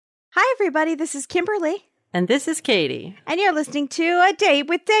Hi, everybody. This is Kimberly. And this is Katie. And you're listening to A Date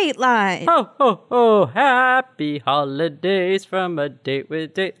with Dateline. Ho, ho, ho. Happy holidays from A Date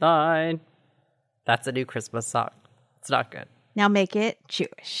with Dateline. That's a new Christmas song. It's not good. Now make it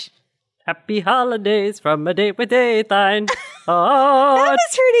Jewish. Happy holidays from A Date with Dateline. Oh, that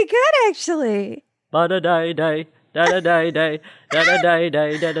was pretty good, actually. Ba-da-day-day. Da-da-day-day.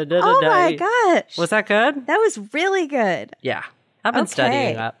 Da-da-day-day. Da-da-da-day. Oh, my gosh. Was that good? That was really good. Yeah. I've been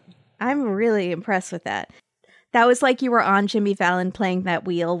studying up. I'm really impressed with that. That was like you were on Jimmy Fallon playing that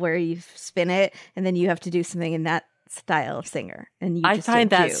wheel where you spin it and then you have to do something in that style of singer. And you I just find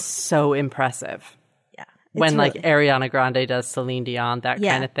that do. So impressive. Yeah. When really... like Ariana Grande does Celine Dion, that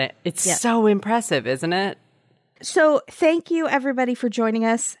kind of thing. It's so impressive, isn't it? So thank you, everybody, for joining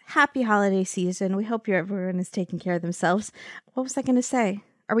us. Happy holiday season. We hope everyone is taking care of themselves. What was I going to say?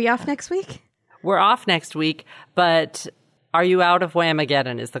 Are we off next week? We're off next week, but are you out of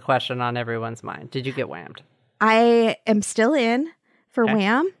Whamageddon is the question on everyone's mind. Did you get whammed? I am still in for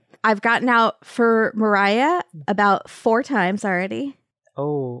Wham. I've gotten out for Mariah about 4 times already.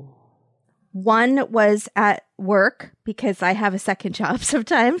 Oh. One was at work because I have a second job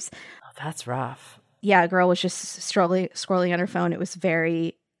sometimes. Oh, that's rough. Yeah, a girl was just scrolling on her phone. It was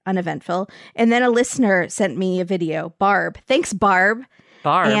very uneventful. And then a listener sent me a video. Barb. Thanks, Barb.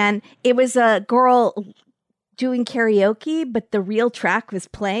 And it was a girl doing karaoke, but the real track was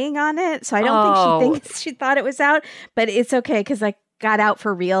playing on it. So I don't think she thought it was out. But it's okay because I got out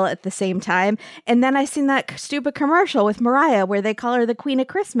for real at the same time. And then I seen that stupid commercial with Mariah where they call her the Queen of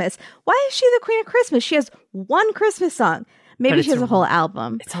Christmas. Why is she the Queen of Christmas? She has one Christmas song. Maybe she has a whole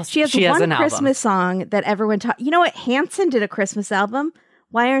album. She has one Christmas song that everyone You know what? Hanson did a Christmas album.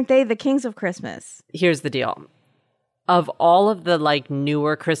 Why aren't they the kings of Christmas? Here's the deal. Of all of the like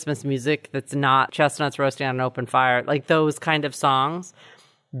newer Christmas music that's not chestnuts roasting on an open fire, like those kind of songs,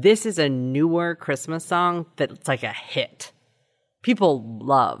 this is a newer Christmas song that's like a hit. People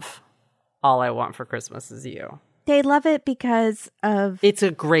love All I Want for Christmas Is You. They love it because of... It's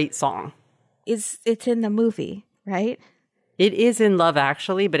a great song. It's in the movie, right? It is in Love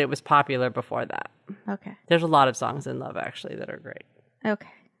Actually, but it was popular before that. Okay. There's a lot of songs in Love Actually that are great. Okay.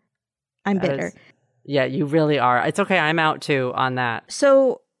 I'm bitter. Yeah, you really are. It's okay. I'm out too on that.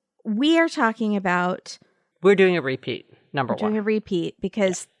 So we are talking about... We're doing a repeat, number one. Doing a repeat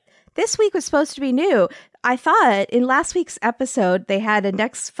because this week was supposed to be new. I thought in last week's episode, they had a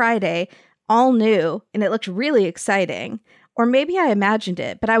next Friday all new and it looked really exciting. Or maybe I imagined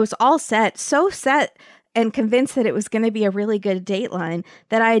it, but I was all set, so set and convinced that it was going to be a really good Dateline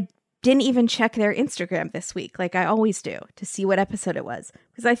that I didn't even check their Instagram this week like I always do to see what episode it was.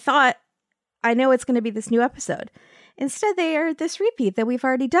 Because I thought, I know it's going to be this new episode. Instead, they aired this repeat that we've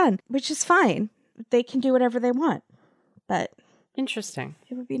already done, which is fine. They can do whatever they want. But interesting.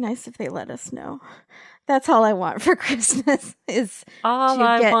 It would be nice if they let us know. That's all I want for Christmas is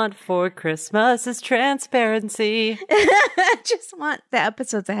want for Christmas is transparency. I just want the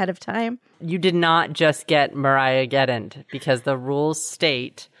episodes ahead of time. You did not just get Mariah-geddoned because the rules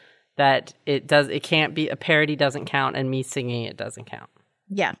state that it can't be, a parody doesn't count and me singing it doesn't count.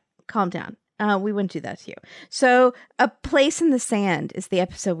 Yeah, calm down. We wouldn't do that to you. So A Place in the Sand is the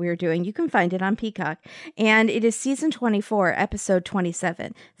episode we are doing. You can find it on Peacock. And it is season 24, episode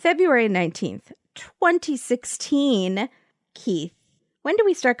 27, February 19th, 2016. Keith. When do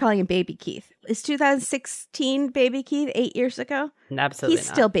we start calling him Baby Keith? Is 2016 Baby Keith 8 years ago? Absolutely He's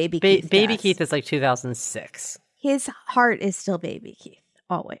still Baby Keith. Baby Keith is like 2006. His heart is still Baby Keith,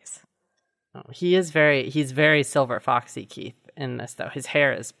 always. Oh, he's very Silver Foxy Keith in this, though. His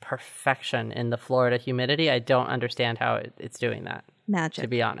hair is perfection in the Florida humidity. I don't understand how it's doing that. Magic. To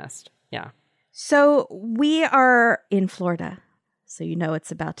be honest. Yeah. So we are in Florida, so you know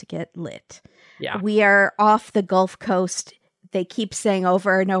it's about to get lit. Yeah. We are off the Gulf Coast. They keep saying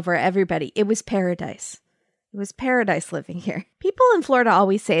over and over, everybody, it was paradise. It was paradise living here. People in Florida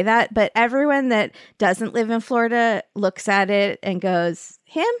always say that, but everyone that doesn't live in Florida looks at it and goes,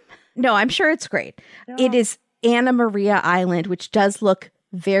 him? No, I'm sure it's great. No. It is Anna Maria Island, which does look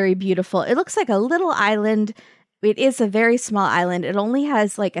very beautiful. It looks like a little island. It is a very small island. It only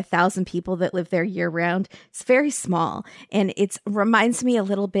has like 1,000 people that live there year round. It's very small. And it reminds me a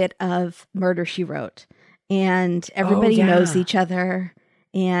little bit of Murder, She Wrote. And everybody knows each other.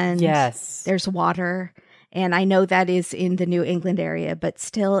 And there's water. And I know that is in the New England area, but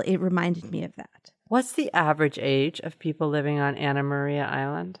still it reminded me of that. What's the average age of people living on Anna Maria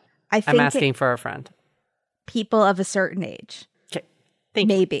Island? I think I'm asking for a friend. People of a certain age. Okay. Thank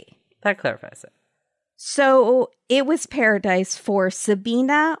you. Maybe. That clarifies it. So it was paradise for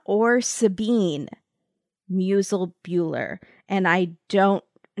Sabina or Sabine Musel-Bueller. And I don't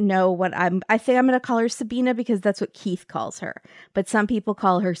know what I think I'm going to call her Sabina because that's what Keith calls her. But some people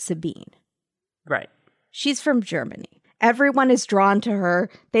call her Sabine. Right. She's from Germany. Everyone is drawn to her.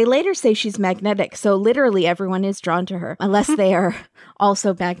 They later say she's magnetic. So literally everyone is drawn to her unless they are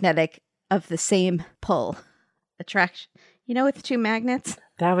also magnetic of the same pull attraction. You know, with two magnets?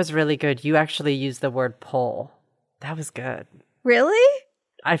 That was really good. You actually used the word pull. That was good. Really?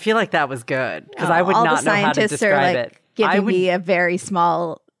 I feel like that was good because I would all not the know how to scientists are describe like it. giving me a very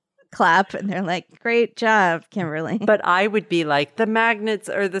small clap and they're like, great job, Kimberly. But I would be like, the magnets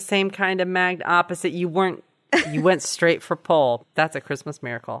are the same kind of opposite. You went straight for pull. That's a Christmas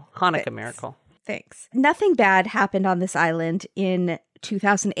miracle. Hanukkah miracle. Thanks. Nothing bad happened on this island in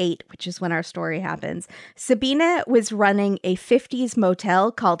 2008, which is when our story happens. Sabina was running a 50s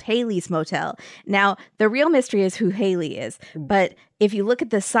motel called Haley's Motel. Now, the real mystery is who Haley is. But if you look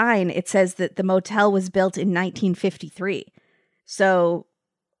at the sign, it says that the motel was built in 1953. So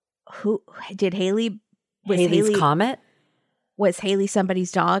who did Haley? Haley's Comet? Was Haley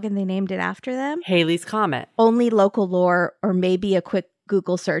somebody's dog and they named it after them? Haley's Comet. Only local lore or maybe a quick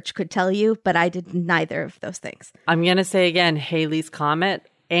Google search could tell you, but I did neither of those things. I'm going to say again, Haley's Comet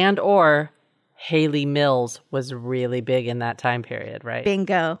and or Haley Mills was really big in that time period, right?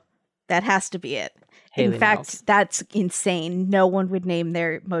 Bingo. That has to be it. Haley in fact, Mills. That's insane. No one would name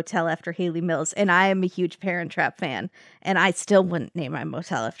their motel after Haley Mills. And I am a huge Parent Trap fan. And I still wouldn't name my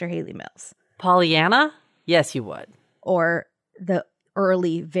motel after Haley Mills. Pollyanna? Yes, you would. Or the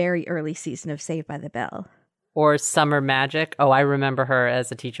very early season of Saved by the Bell. Or Summer Magic. Oh, I remember her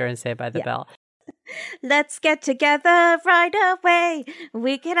as a teacher in Saved by the Bell. Let's get together right away.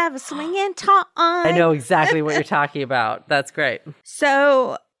 We could have a swinging time. I know exactly what you're talking about. That's great.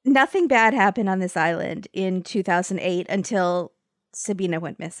 So nothing bad happened on this island in 2008 until Sabina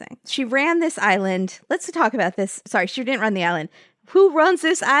went missing. She ran this island. Let's talk about this. Sorry, she didn't run the island. Who runs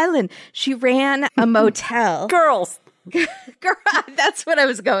this island? She ran a motel. Girls. Girl, that's what I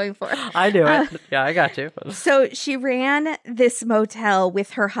was going for. I knew it. Yeah, I got you. So she ran this motel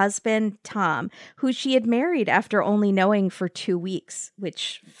with her husband, Tom, who she had married after only knowing for 2 weeks,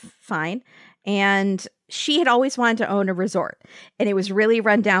 which fine. And she had always wanted to own a resort. And it was really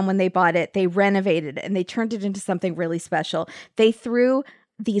run down when they bought it. They renovated it and they turned it into something really special. They threw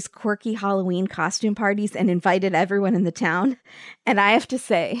these quirky Halloween costume parties and invited everyone in the town. And I have to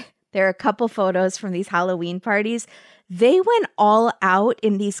say, there are a couple photos from these Halloween parties. They went all out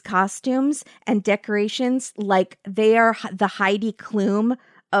in these costumes and decorations like they are the Heidi Klum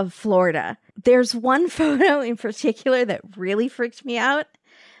of Florida. There's one photo in particular that really freaked me out.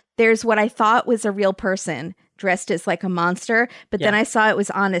 There's what I thought was a real person dressed as like a monster, but then I saw it was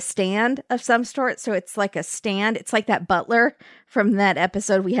on a stand of some sort. So it's like a stand. It's like that butler from that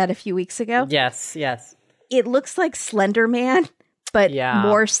episode we had a few weeks ago. Yes, yes. It looks like Slender Man, but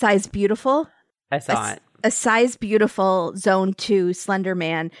more size beautiful. I saw it. A size beautiful Zone 2 Slender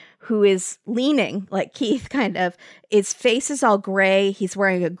Man who is leaning like Keith kind of. His face is all gray. He's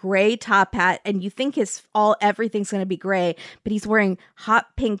wearing a gray top hat and you think everything's going to be gray, but he's wearing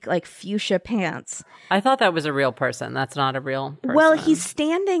hot pink like fuchsia pants. I thought that was a real person. That's not a real person. Well, he's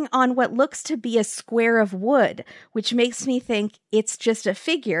standing on what looks to be a square of wood, which makes me think it's just a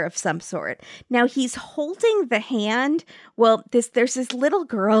figure of some sort. Now he's holding the hand. Well, there's this little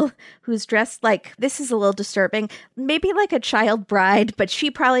girl who's dressed like, this is a little disturbing, maybe like a child bride, but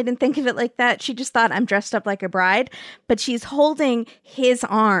she probably didn't think of it like that. She just thought, I'm dressed up like a bride, but she's holding his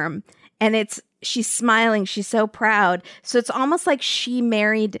arm and she's smiling. She's so proud. So it's almost like she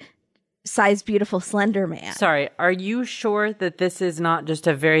married size beautiful Slender Man. Sorry, are you sure that this is not just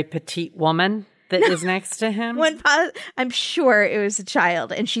a very petite woman that is next to him? I'm sure it was a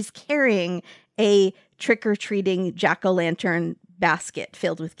child and she's carrying a trick-or-treating jack-o'-lantern basket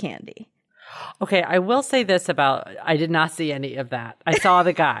filled with candy. Okay, I will say this I did not see any of that. I saw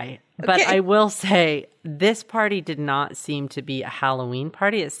the guy, but I will say this party did not seem to be a Halloween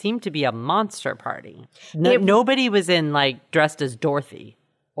party. It seemed to be a monster party. Nobody was dressed as Dorothy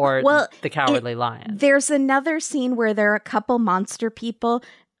or the Cowardly Lion. There's another scene where there are a couple monster people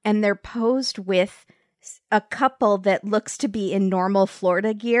and they're posed with a couple that looks to be in normal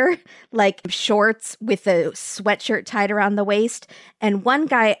Florida gear, like shorts with a sweatshirt tied around the waist. And one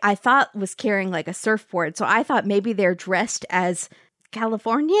guy I thought was carrying like a surfboard. So I thought maybe they're dressed as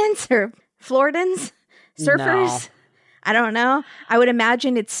Californians or Floridans, surfers. No. I don't know. I would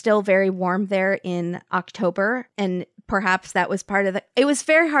imagine it's still very warm there in October and perhaps that was part of it was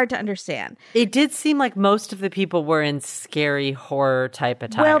very hard to understand. It did seem like most of the people were in scary horror type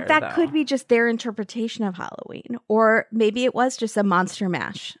attire. Well, that though. could be just their interpretation of Halloween, or maybe it was just a monster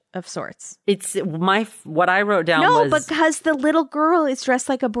mash of sorts. It's what I wrote down No, was because the little girl is dressed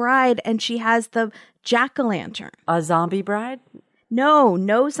like a bride and she has the jack-o'-lantern. a zombie bride.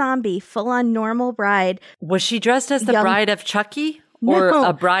 No zombie, full-on normal bride. Was she dressed as the bride of Chucky or No.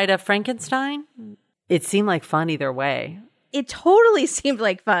 a bride of Frankenstein? It seemed like fun either way. It totally seemed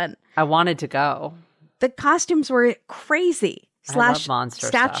like fun. I wanted to go. The costumes were crazy. I love monster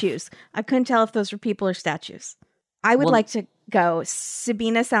statues. stuff. I couldn't tell if those were people or statues. I would like to go.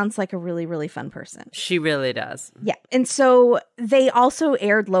 Sabina sounds like a really, really fun person. She really does. Yeah. And so they also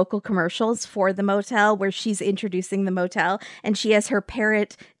aired local commercials for the motel where she's introducing the motel and she has her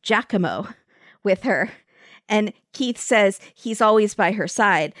parrot Giacomo with her. And Keith says he's always by her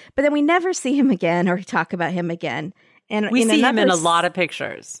side, but then we never see him again or talk about him again. And we see him in a lot of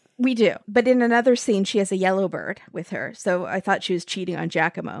pictures. We do. But in another scene, she has a yellow bird with her. So I thought she was cheating on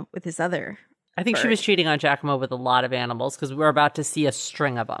Giacomo with his other I think bird. she was cheating on Giacomo with a lot of animals because we're about to see a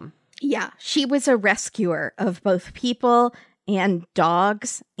string of them. Yeah. She was a rescuer of both people and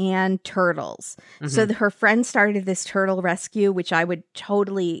dogs and turtles. Mm-hmm. So her friend started this turtle rescue, which I would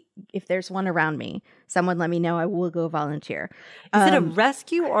totally, if there's one around me, someone let me know. I will go volunteer. Is it a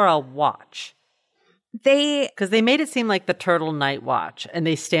rescue or a watch? Because they made it seem like the Turtle Night Watch, and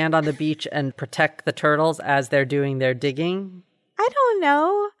they stand on the beach and protect the turtles as they're doing their digging. I don't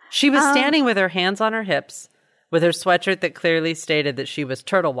know. She was standing with her hands on her hips, with her sweatshirt that clearly stated that she was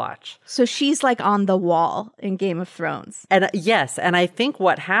Turtle Watch. So she's like on the wall in Game of Thrones. And yes, and I think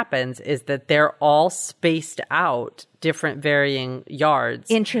what happens is that they're all spaced out different varying yards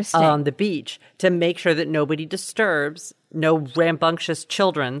on the beach to make sure that nobody disturbs, no rambunctious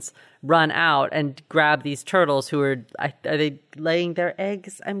children's run out and grab these turtles who are they laying their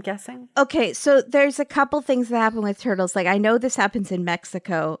eggs, I'm guessing? Okay, so there's a couple things that happen with turtles. Like I know this happens in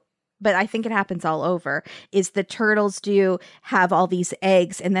Mexico, but I think it happens all over, is the turtles do have all these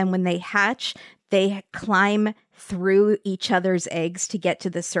eggs, and then when they hatch, they climb through each other's eggs to get to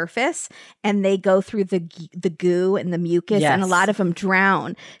the surface, and they go through the goo and the mucus, and a lot of them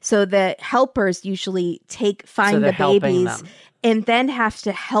drown. So the helpers usually find the babies and then have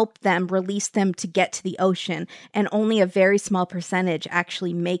to help them, release them to get to the ocean, and only a very small percentage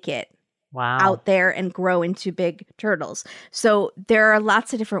actually make it out there and grow into big turtles. So there are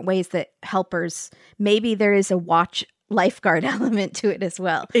lots of different ways that helpers, maybe there is a watch lifeguard element to it as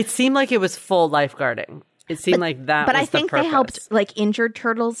well. It seemed like it was full lifeguarding. It seemed like that but was I think the purpose. they helped like injured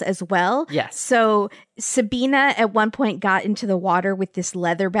turtles as well. Yes. So Sabina at one point got into the water with this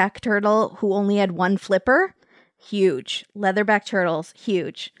leatherback turtle who only had one flipper. Huge. Leatherback turtles,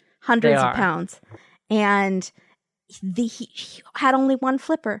 huge. Hundreds of pounds. And he had only one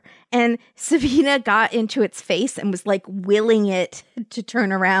flipper, and Sabina got into its face and was like willing it to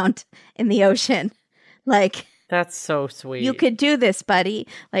turn around in the ocean. Like, that's so sweet. You could do this, buddy.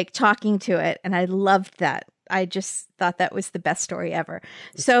 Like talking to it. And I loved that. I just thought that was the best story ever.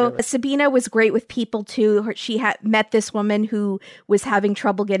 Sabina was great with people too. She had met this woman who was having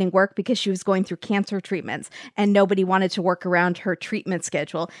trouble getting work because she was going through cancer treatments and nobody wanted to work around her treatment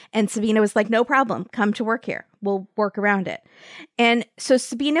schedule. And Sabina was like, no problem, come to work here. We'll work around it. And so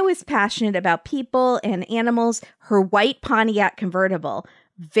Sabina was passionate about people and animals. Her white Pontiac convertible,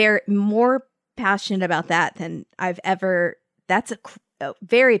 more passionate about that than I've ever. That's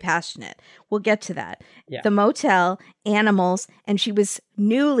very passionate. We'll get to that. Yeah. The motel, animals, and she was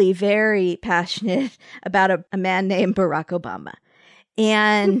newly very passionate about a man named Barack Obama.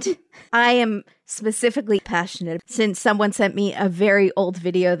 And I am specifically passionate since someone sent me a very old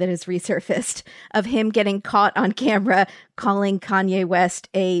video that has resurfaced of him getting caught on camera calling Kanye West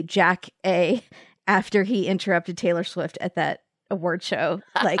a Jack A after he interrupted Taylor Swift at that award show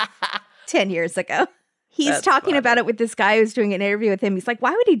like 10 years ago. He's talking about it with this guy who's doing an interview with him. He's like,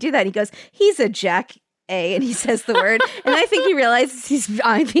 why would he do that? He goes, he's a Jack A. And he says the word. And I think he realizes he's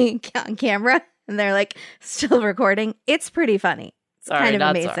being on camera. And they're like, still recording. It's pretty funny. It's kind of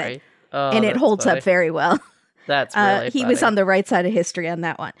amazing. And it holds up very well. That's really He was on the right side of history on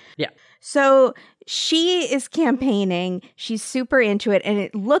that one. Yeah. So she is campaigning. She's super into it. And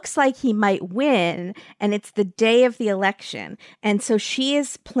it looks like he might win. And it's the day of the election. And so she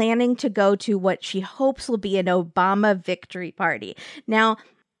is planning to go to what she hopes will be an Obama victory party. Now,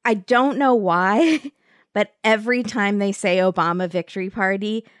 I don't know why, but every time they say Obama victory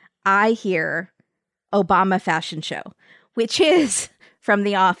party, I hear Obama fashion show, which is from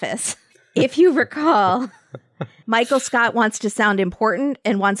The Office. If you recall, Michael Scott wants to sound important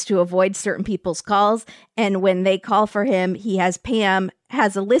and wants to avoid certain people's calls. And when they call for him, he has Pam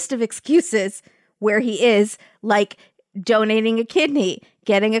has a list of excuses where he is, like donating a kidney,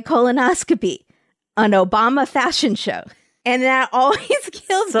 getting a colonoscopy, an Obama fashion show. And that always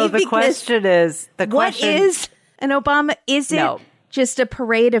kills me. So the question is, what is an Obama? Is it just a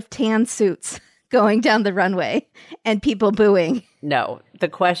parade of tan suits going down the runway and people booing? No. The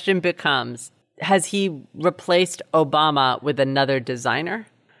question becomes, has he replaced Obama with another designer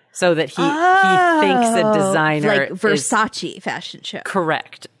so that he thinks a designer like Versace fashion show?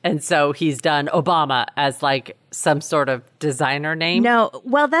 Correct. And so he's done Obama as like some sort of designer name? No.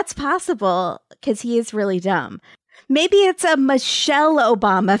 Well, that's possible because he is really dumb. Maybe it's a Michelle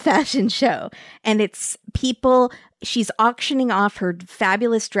Obama fashion show and it's people, she's auctioning off her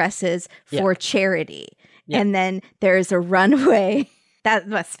fabulous dresses for charity. Yeah. And then there's a runway. That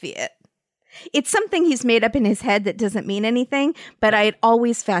must be it. It's something he's made up in his head that doesn't mean anything, but it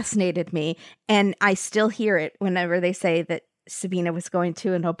always fascinated me. And I still hear it whenever they say that Sabina was going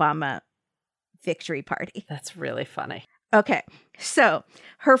to an Obama victory party. That's really funny. Okay. So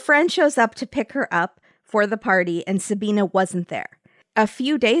her friend shows up to pick her up for the party and Sabina wasn't there. A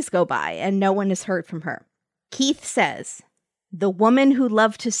few days go by and no one has heard from her. Keith says, the woman who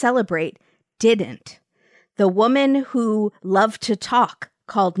loved to celebrate didn't. The woman who loved to talk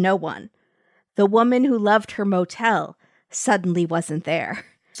called no one. The woman who loved her motel suddenly wasn't there.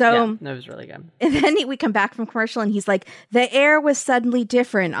 So that was really good. And then we come back from commercial and he's like, the air was suddenly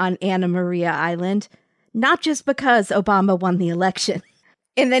different on Anna Maria Island, not just because Obama won the election.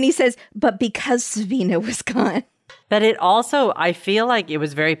 And then he says, but because Sabina was gone. But it also, I feel like it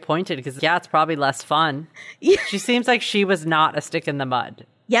was very pointed because, it's probably less fun. Yeah. She seems like she was not a stick in the mud.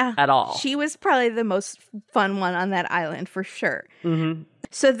 Yeah. At all. She was probably the most fun one on that island for sure. Mm-hmm.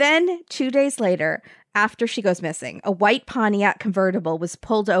 So then 2 days later, after she goes missing, a white Pontiac convertible was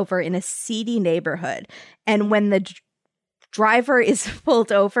pulled over in a seedy neighborhood. And when the driver is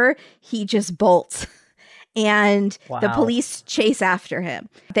pulled over, he just bolts. And the police chase after him.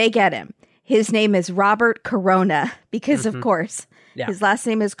 They get him. His name is Robert Corona because, of course, his last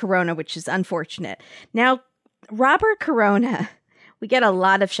name is Corona, which is unfortunate. Now, Robert Corona, we get a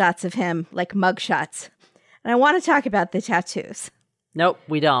lot of shots of him, like mug shots. And I want to talk about the tattoos. Nope,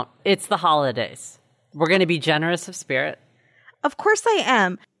 we don't. It's the holidays. We're going to be generous of spirit. Of course I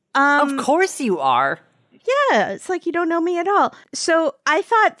am. Of course you are. Yeah, it's like you don't know me at all. So I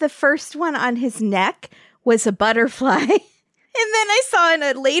thought the first one on his neck was a butterfly. And then I saw in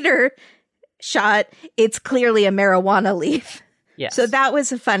a later shot, it's clearly a marijuana leaf. Yes. So that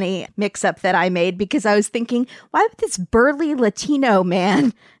was a funny mix-up that I made because I was thinking, why would this burly Latino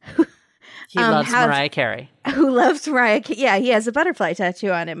man he loves Mariah Carey. Who loves Mariah Carey. Yeah, he has a butterfly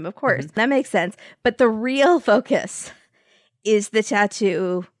tattoo on him, of course. That makes sense. But the real focus is the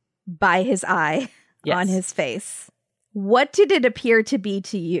tattoo by his eye on his face. What did it appear to be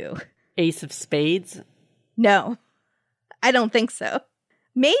to you? Ace of Spades? No, I don't think so.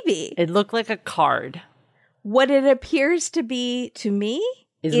 Maybe. It looked like a card. What it appears to be to me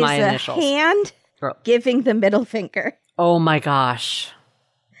is my initials. A hand giving the middle finger. Oh my gosh.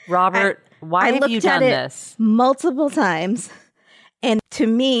 Robert, why have you done this? Multiple times. And to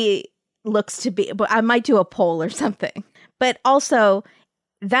me, looks to be, but I might do a poll or something. But also,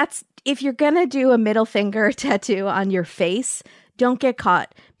 that's, if you're going to do a middle finger tattoo on your face, don't get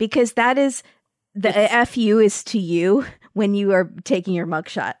caught. Because that is, the FU is to you when you are taking your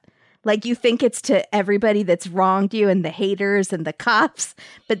mugshot. Like, you think it's to everybody that's wronged you and the haters and the cops,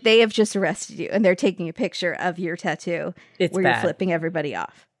 but they have just arrested you and they're taking a picture of your tattoo where you're flipping everybody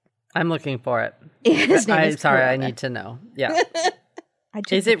off. I'm looking for it. His name is sorry, Corona. I need to know. Yeah.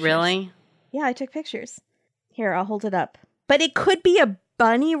 Is it really? Yeah, I took pictures. Here, I'll hold it up. But it could be a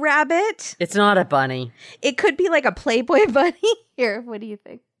bunny rabbit. It's not a bunny. It could be like a Playboy bunny. Here, what do you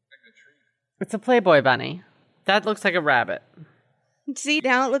think? It's a Playboy bunny. That looks like a rabbit. See,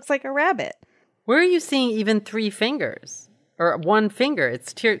 now it looks like a rabbit. Where are you seeing even 3 fingers? Or 1 finger?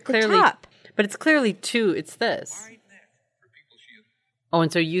 It's clearly... The top. But it's clearly 2. It's this. Oh,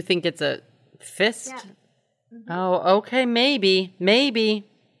 and so you think it's a fist? Yeah. Mm-hmm. Oh, okay, maybe.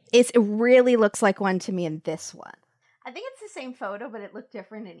 It really looks like one to me in this one. I think it's the same photo, but it looked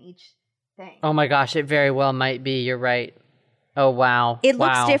different in each thing. Oh my gosh, it very well might be. You're right. Oh, wow. It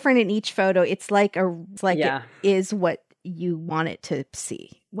looks different in each photo. It Yeah. is what you want it to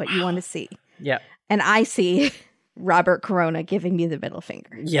see, what you want to see. Yeah. And I see Robert Corona giving me the middle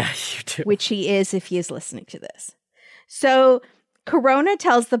finger. Yeah, you do. Which he is if he is listening to this. So Corona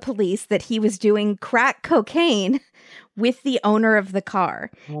tells the police that he was doing crack cocaine with the owner of the car.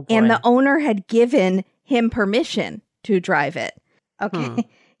 Oh, and the owner had given him permission to drive it. Okay.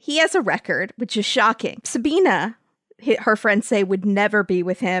 He has a record, which is shocking. Sabina, her friends say, would never be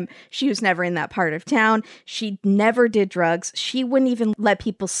with him. She was never in that part of town. She never did drugs. She wouldn't even let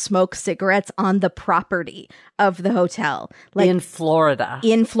people smoke cigarettes on the property of the hotel. Like in Florida.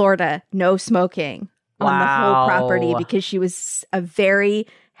 In Florida, no smoking on the whole property because she was a very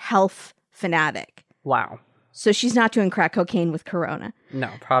health fanatic. Wow. So she's not doing crack cocaine with Corona.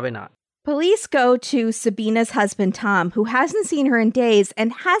 No, probably not. Police go to Sabina's husband, Tom, who hasn't seen her in days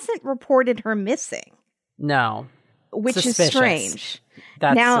and hasn't reported her missing. No. Which Suspicious. is strange.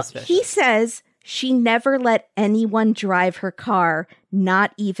 That's now, suspicious. He says she never let anyone drive her car,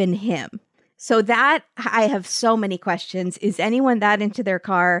 not even him. So that, I have so many questions. Is anyone that into their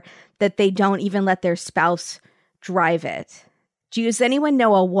car that they don't even let their spouse drive it? Does anyone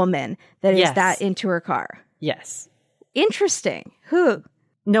know a woman that is that into her car? Yes. Interesting. Who?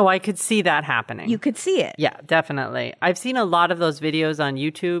 No, I could see that happening. You could see it. Yeah, definitely. I've seen a lot of those videos on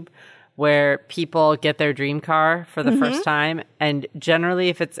YouTube where people get their dream car for the first time. And generally,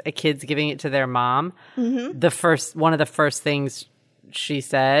 if it's a kid's giving it to their mom, one of the first things she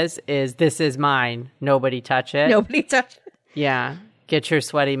says is, "This is mine. Nobody touch it." Nobody touch it. Yeah. Get your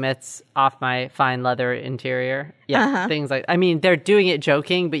sweaty mitts off my fine leather interior. Yeah, things like, I mean, they're doing it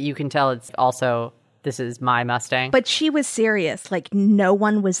joking, but you can tell it's also, this is my Mustang. But she was serious. Like, no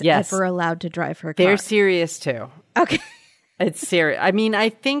one was ever allowed to drive her car. They're serious, too. Okay. It's serious. I mean, I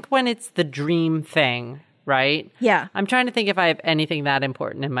think when it's the dream thing, right? Yeah. I'm trying to think if I have anything that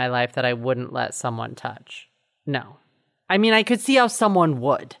important in my life that I wouldn't let someone touch. No. I mean, I could see how someone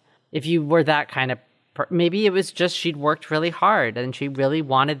would if you were that kind of maybe it was just she'd worked really hard and she really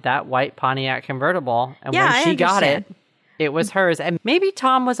wanted that white Pontiac convertible. And when she got it, it was hers. And maybe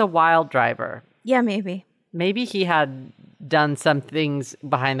Tom was a wild driver. Yeah, maybe. Maybe he had done some things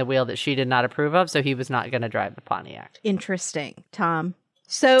behind the wheel that she did not approve of, so he was not going to drive the Pontiac. Interesting, Tom.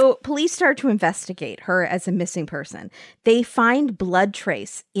 So police start to investigate her as a missing person. They find blood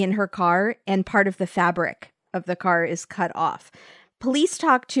trace in her car, and part of the fabric of the car is cut off. Police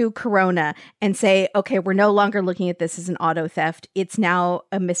talk to Corona and say, okay, we're no longer looking at this as an auto theft. It's now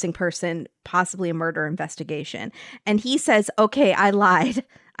a missing person, possibly a murder investigation. And he says, okay, I lied.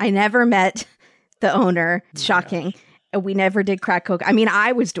 I never met the owner. Shocking. We never did crack cocaine. I mean,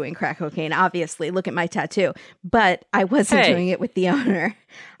 I was doing crack cocaine, obviously. Look at my tattoo. But I wasn't doing it with the owner.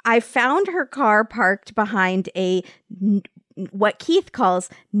 I found her car parked behind what Keith calls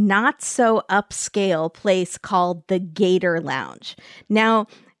not so upscale place called the Gator Lounge. Now,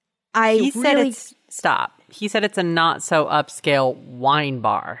 He said it's a not so upscale wine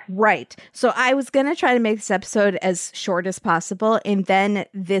bar. Right. So I was going to try to make this episode as short as possible. And then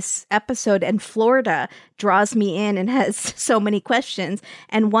this episode in Florida draws me in and has so many questions.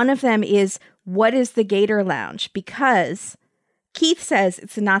 And one of them is, what is the Gator Lounge? Because Keith says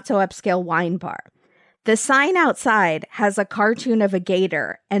it's a not so upscale wine bar. The sign outside has a cartoon of a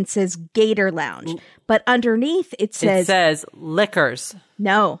gator and says Gator Lounge. But underneath it says liquors.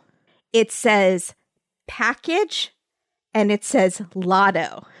 No. It says package and it says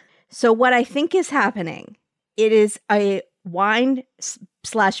lotto. So what I think is happening, it is a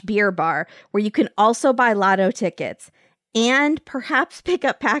wine/beer bar where you can also buy lotto tickets and perhaps pick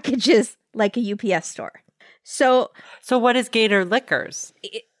up packages like a UPS store. So what is Gator Liquors?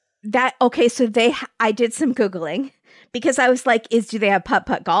 I did some Googling because I was like, do they have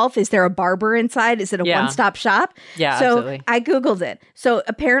putt-putt golf? Is there a barber inside? Is it a one-stop shop? Yeah, so absolutely. I Googled it. So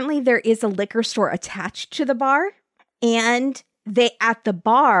apparently there is a liquor store attached to the bar, and at the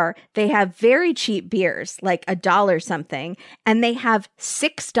bar, they have very cheap beers, like $1 something, and they have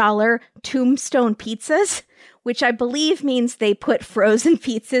 $6 Tombstone pizzas, which I believe means they put frozen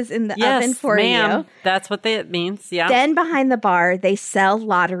pizzas in the oven for you. That's what it means, yeah. Then behind the bar, they sell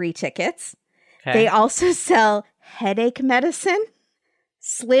lottery tickets. Okay. They also sell headache medicine,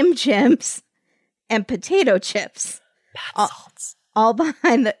 Slim Jims, and potato chips. Bath salts. All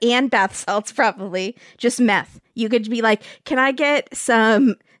behind and bath salts, probably. Just meth. You could be like, can I get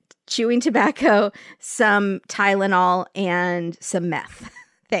some chewing tobacco, some Tylenol, and some meth?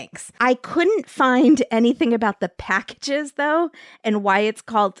 Thanks. I couldn't find anything about the packages, though, and why it's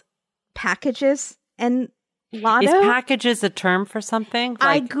called packages and lotto. Is packages a term for something?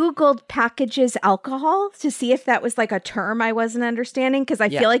 I Googled packages alcohol to see if that was like a term I wasn't understanding, because I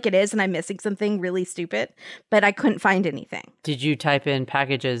feel like it is and I'm missing something really stupid, but I couldn't find anything. Did you type in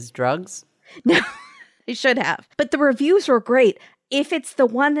packages drugs? No, I should have. But the reviews were great. If it's the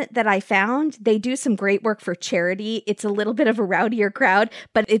one that I found, they do some great work for charity. It's a little bit of a rowdier crowd,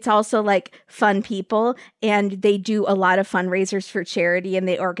 but it's also like fun people. And they do a lot of fundraisers for charity, and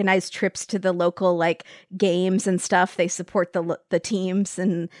they organize trips to the local like games and stuff. They support the teams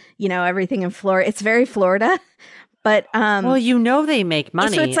and, you know, everything in Florida. It's very Florida. But well, you know, they make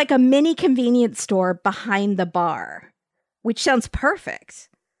money. So it's like a mini convenience store behind the bar, which sounds perfect.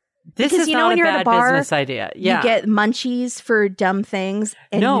 This because is you not know when a you're bad at a bar, business idea. Yeah. You get munchies for dumb things,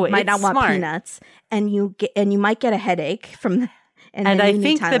 and No, you might not it's want smart. peanuts, and you might get a headache from. And then I you need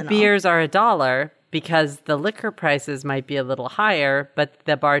think the Tylenol. beers are $1 because the liquor prices might be a little higher, but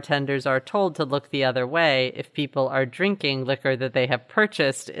the bartenders are told to look the other way if people are drinking liquor that they have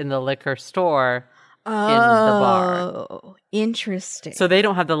purchased in the liquor store in the bar. Oh, interesting. So they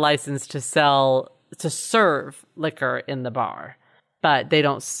don't have the license to serve liquor in the bar, but they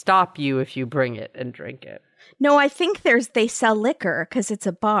don't stop you if you bring it and drink it. No, I think they sell liquor because it's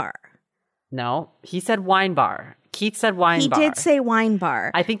a bar. No, he said wine bar. Keith said wine bar. He did say wine bar.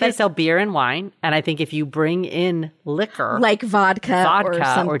 I think they sell beer and wine, and I think if you bring in liquor, like vodka or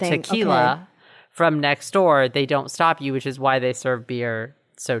something, tequila from next door, they don't stop you, which is why they serve beer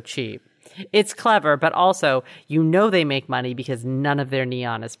so cheap. It's clever, but also, you know, they make money because none of their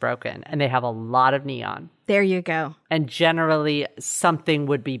neon is broken, and they have a lot of neon. There you go. And generally, something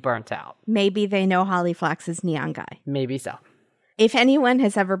would be burnt out. Maybe they know Holly Flax's neon guy. Maybe so. If anyone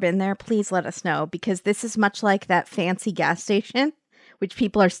has ever been there, please let us know, because this is much like that fancy gas station, which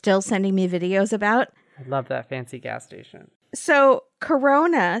people are still sending me videos about. I love that fancy gas station. So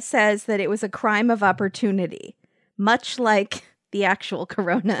Corona says that it was a crime of opportunity, much like the actual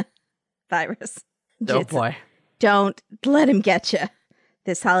Corona virus. Oh boy. Don't let him get you.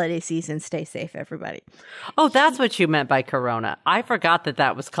 This holiday season, stay safe, everybody. Oh, that's what you meant by Corona. I forgot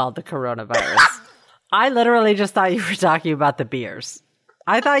that was called the coronavirus. I literally just thought you were talking about the beers.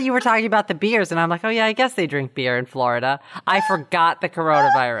 I thought you were talking about the beers, and I'm like, oh yeah, I guess they drink beer in Florida. I forgot the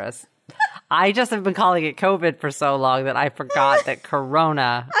coronavirus. I just have been calling it COVID for so long that I forgot that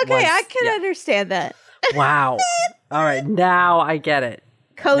Corona I can understand that. Wow. All right, now I get it.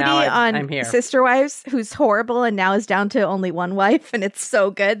 Cody I'm on here. Sister Wives, who's horrible and now is down to only one wife, and it's so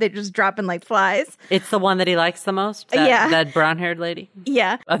good. They're just dropping like flies. It's the one that he likes the most? That brown-haired lady?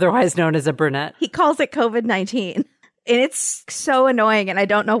 Yeah. Otherwise known as a brunette? He calls it COVID-19. And it's so annoying, and I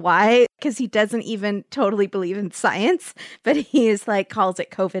don't know why, because he doesn't even totally believe in science, but he is like, calls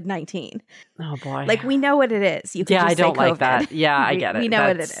it COVID-19. Oh, boy. Like, we know what it is. You can just I don't say like that. Yeah, I get it. We know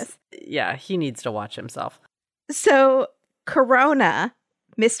what it is. Yeah, he needs to watch himself. So,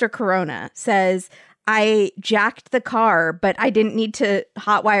 Mr. Corona says, I jacked the car, but I didn't need to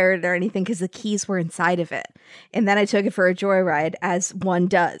hotwire it or anything because the keys were inside of it. And then I took it for a joyride, as one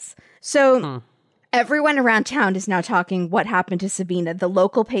does. So everyone around town is now talking what happened to Sabina. The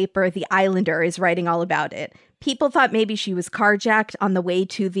local paper, The Islander, is writing all about it. People thought maybe she was carjacked on the way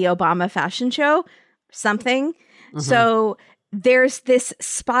to the Obama fashion show, something. So there's this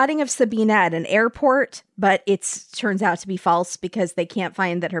spotting of Sabina at an airport, but it turns out to be false because they can't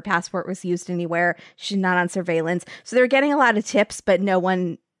find that her passport was used anywhere. She's not on surveillance. So they're getting a lot of tips, but no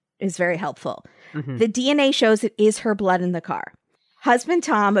one is very helpful. The DNA shows it is her blood in the car. Husband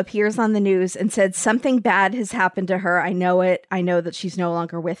Tom appears on the news and said, something bad has happened to her. I know it. I know that she's no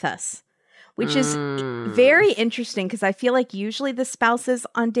longer with us. Which is very interesting because I feel like usually the spouses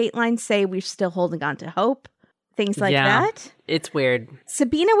on Dateline say we're still holding on to hope. Things like that. It's weird.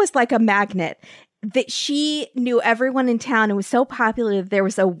 Sabina was like a magnet, that she knew everyone in town and was so popular that there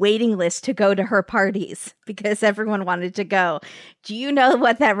was a waiting list to go to her parties because everyone wanted to go. Do you know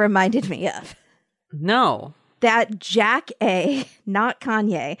what that reminded me of? No. That Jack A., not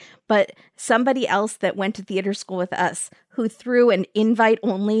Kanye, but somebody else that went to theater school with us who threw an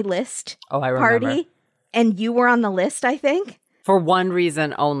invite-only list party, and you were on the list, I think? For one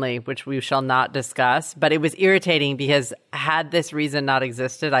reason only, which we shall not discuss, but it was irritating because had this reason not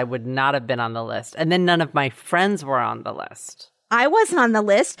existed, I would not have been on the list. And then none of my friends were on the list. I wasn't on the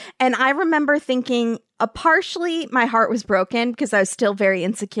list, and I remember thinking, partially my heart was broken because I was still very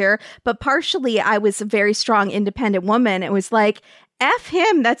insecure, but partially I was a very strong, independent woman. It was like, F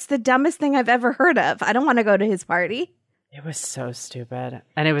him, that's the dumbest thing I've ever heard of. I don't want to go to his party. It was so stupid.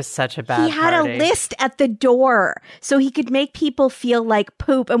 And it was such a bad party. He had a list at the door so he could make people feel like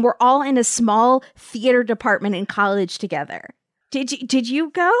poop. And we're all in a small theater department in college together. Did you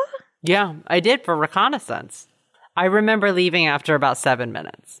go? Yeah, I did for reconnaissance. I remember leaving after about 7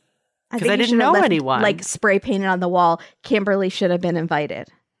 minutes. Because I didn't know anyone. Like spray painted on the wall. Kimberly should have been invited.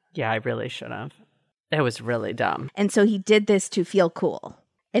 Yeah, I really should have. It was really dumb. And so he did this to feel cool.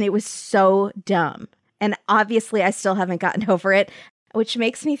 And it was so dumb. And obviously, I still haven't gotten over it, which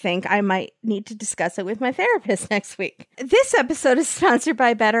makes me think I might need to discuss it with my therapist next week. This episode is sponsored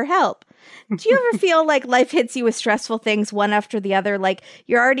by BetterHelp. Do you ever feel like life hits you with stressful things one after the other? Like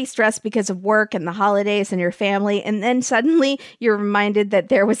you're already stressed because of work and the holidays and your family, and then suddenly you're reminded that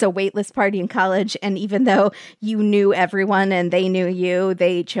there was a waitlist party in college, and even though you knew everyone and they knew you,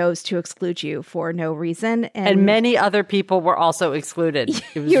 they chose to exclude you for no reason. And many other people were also excluded.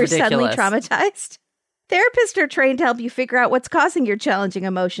 It was you're ridiculous. Suddenly traumatized. Therapists are trained to help you figure out what's causing your challenging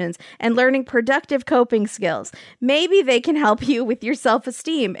emotions and learning productive coping skills. Maybe they can help you with your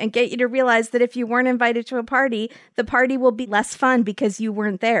self-esteem and get you to realize that if you weren't invited to a party, the party will be less fun because you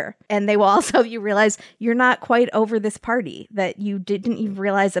weren't there. And they will also help you realize you're not quite over this party that you didn't even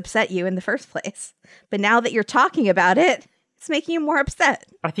realize upset you in the first place. But now that you're talking about it, it's making you more upset.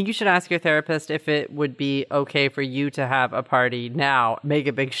 I think you should ask your therapist if it would be okay for you to have a party now, make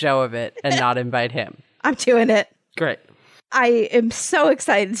a big show of it, and not invite him. I'm doing it. Great. I am so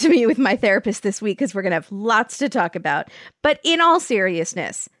excited to meet with my therapist this week because we're going to have lots to talk about. But in all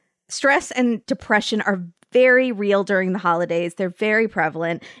seriousness, stress and depression are very real during the holidays. They're very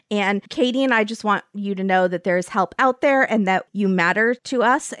prevalent. And Katie and I just want you to know that there's help out there and that you matter to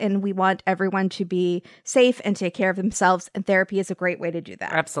us. And we want everyone to be safe and take care of themselves. And therapy is a great way to do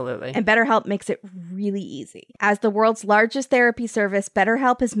that. Absolutely. And BetterHelp makes it really easy. As the world's largest therapy service,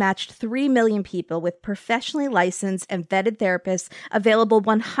 BetterHelp has matched 3 million people with professionally licensed and vetted therapists available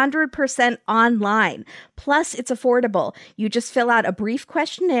 100% online. Plus, it's affordable. You just fill out a brief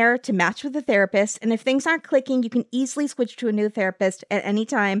questionnaire to match with a therapist. And if things aren't clicking, you can easily switch to a new therapist at any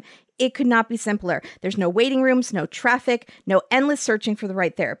time. It could not be simpler. There's no waiting rooms, no traffic, no endless searching for the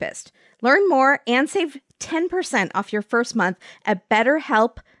right therapist. Learn more and save 10% off your first month at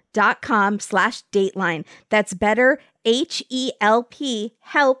betterhelp.com/dateline. That's better, HELP,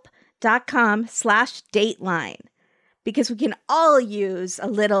 help.com/dateline. Because we can all use a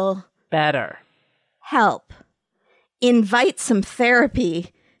little better help. Invite some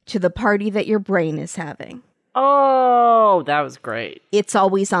therapy to the party that your brain is having. Oh, that was great. It's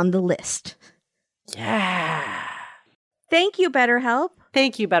always on the list. Yeah. Thank you, BetterHelp.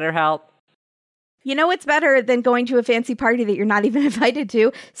 Thank you, BetterHelp. You know what's better than going to a fancy party that you're not even invited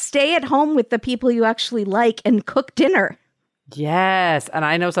to? Stay at home with the people you actually like and cook dinner. Yes, and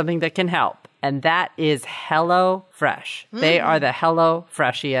I know something that can help. And that is HelloFresh. They are the Hello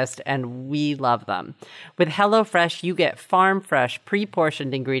Freshiest, and we love them. With HelloFresh, you get farm fresh,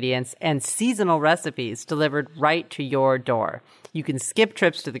 pre-portioned ingredients and seasonal recipes delivered right to your door. You can skip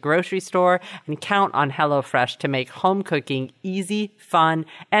trips to the grocery store and count on HelloFresh to make home cooking easy, fun,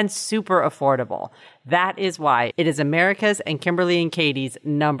 and super affordable. That is why it is America's and Kimberly and Katie's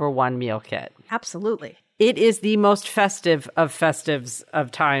 #1 meal kit. Absolutely. It is the most festive of festives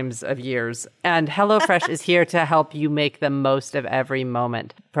of times of years, and HelloFresh is here to help you make the most of every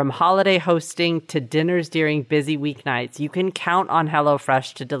moment. From holiday hosting to dinners during busy weeknights, you can count on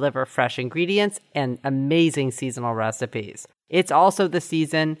HelloFresh to deliver fresh ingredients and amazing seasonal recipes. It's also the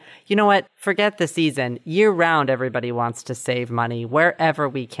season. You know what? Forget the season. Year-round, everybody wants to save money wherever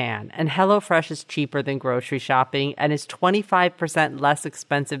we can. And HelloFresh is cheaper than grocery shopping and is 25% less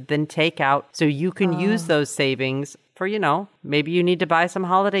expensive than takeout. So you can use those savings for, maybe you need to buy some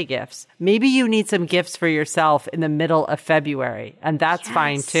holiday gifts. Maybe you need some gifts for yourself in the middle of February. And that's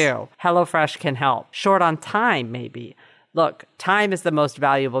fine too. HelloFresh can help. Short on time, maybe. Look, time is the most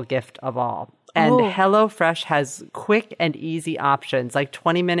valuable gift of all. And HelloFresh has quick and easy options like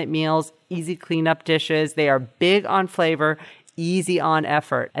 20-minute meals, easy cleanup dishes. They are big on flavor, easy on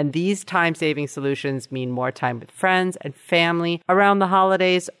effort. And these time-saving solutions mean more time with friends and family around the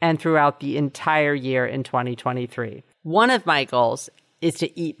holidays and throughout the entire year in 2023. One of my goals is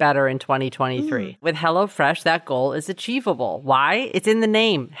to eat better in 2023. With HelloFresh, that goal is achievable. Why? It's in the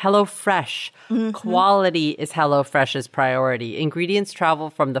name, HelloFresh. Quality is HelloFresh's priority. Ingredients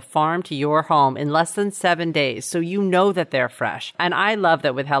travel from the farm to your home in less than 7 days, so you know that they're fresh. And I love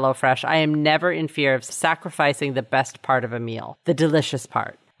that with HelloFresh, I am never in fear of sacrificing the best part of a meal, the delicious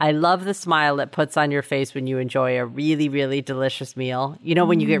part. I love the smile it puts on your face when you enjoy a really, really delicious meal. You know,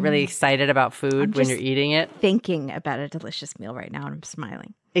 when you get really excited about food when you're eating it? Thinking about a delicious meal right now, and I'm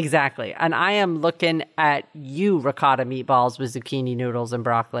smiling. Exactly. And I am looking at you, ricotta meatballs with zucchini noodles and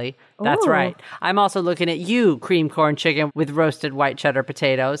broccoli. That's right. I'm also looking at you, cream corn chicken with roasted white cheddar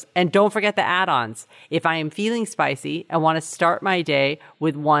potatoes. And don't forget the add-ons. If I am feeling spicy and want to start my day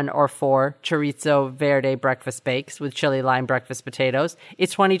with 1 or 4 chorizo verde breakfast bakes with chili lime breakfast potatoes,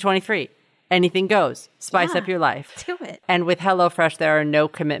 it's 2023. Anything goes. Spice up your life. Do it. And with HelloFresh, there are no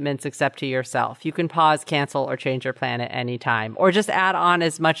commitments except to yourself. You can pause, cancel, or change your plan at any time, or just add on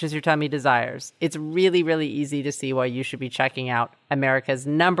as much as your tummy desires. It's really, really easy to see why you should be checking out America's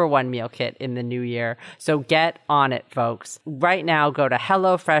 #1 meal kit in the new year. So get on it, folks. Right now, go to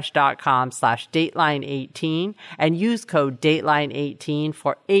HelloFresh.com/Dateline18 and use code Dateline18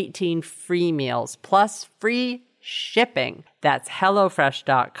 for 18 free meals plus free shipping. That's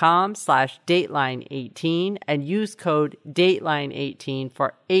HelloFresh.com/Dateline18 and use code Dateline18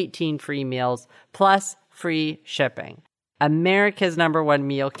 for 18 free meals plus free shipping. America's #1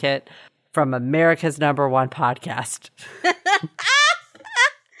 meal kit from America's #1 podcast.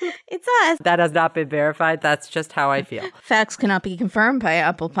 It's us. That has not been verified. That's just how I feel. Facts cannot be confirmed by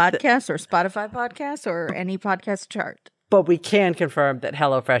Apple Podcasts or Spotify Podcasts or any podcast chart. But we can confirm that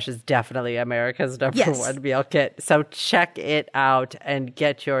HelloFresh is definitely America's #1 meal kit. So check it out and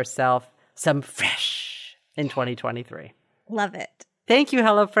get yourself some fresh in 2023. Love it. Thank you,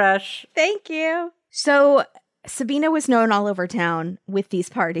 HelloFresh. Thank you. So Sabina was known all over town with these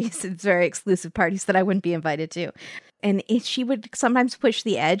parties. It's very exclusive parties that I wouldn't be invited to. And she would sometimes push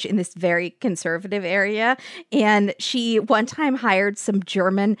the edge in this very conservative area. And she one time hired some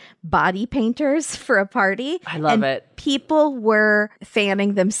German body painters for a party. I love it. People were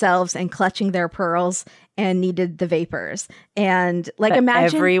fanning themselves and clutching their pearls and needed the vapors. And like,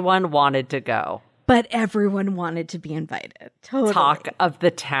 imagine everyone wanted to go. But everyone wanted to be invited. Totally. Talk of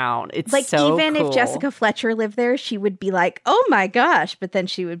the town. It's like, so even cool. if Jessica Fletcher lived there, she would be like, oh my gosh. But then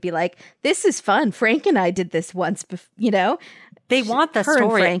she would be like, this is fun. Frank and I did this once, They want the her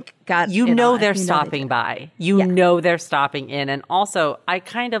story. And Frank got you it know on. they're You know stopping by. You know they're stopping in. And also, I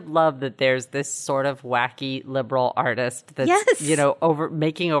kind of love that there's this sort of wacky liberal artist that's,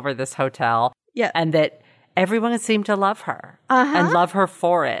 making over this hotel. Yeah. And that everyone seemed to love her and love her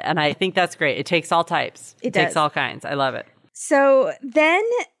for it. And I think that's great. It takes all types. It takes all kinds. I love it. So then,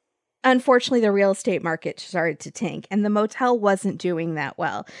 unfortunately, the real estate market started to tank and the motel wasn't doing that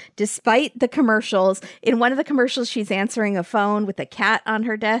well. Despite the commercials, in one of the commercials, she's answering a phone with a cat on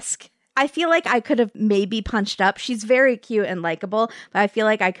her desk. I feel like I could have maybe punched up. She's very cute and likable, but I feel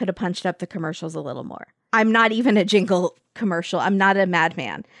like I could have punched up the commercials a little more. I'm not even a jingle commercial. I'm not a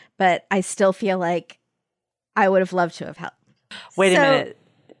madman, but I still feel like I would have loved to have helped. Wait a minute.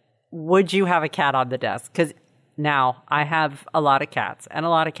 Would you have a cat on the desk? Because now I have a lot of cats and a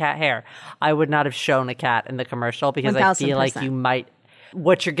lot of cat hair. I would not have shown a cat in the commercial because 1000%. I feel like you might.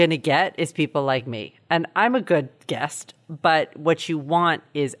 What you're going to get is people like me. And I'm a good guest, but what you want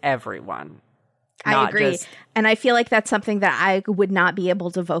is everyone. I agree. And I feel like that's something that I would not be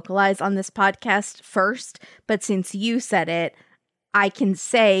able to vocalize on this podcast first. But since you said it, I can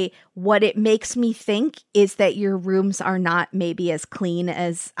say what it makes me think is that your rooms are not maybe as clean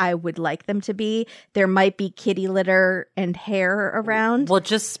as I would like them to be. There might be kitty litter and hair around. Well,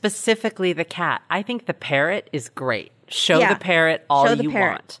 just specifically the cat. I think the parrot is great. Show the parrot all you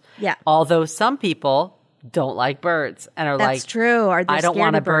want. Yeah. Although some people don't like birds and are That's true. Are they I don't scared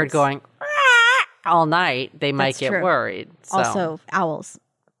want a of bird birds? going all night. They might get true. worried. So. Also, owls,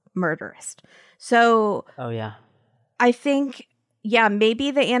 murderous. So Oh, yeah. I think,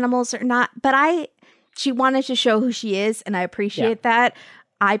 maybe the animals are not, but she wanted to show who she is, and I appreciate that.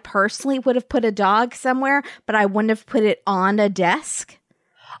 I personally would have put a dog somewhere, but I wouldn't have put it on a desk.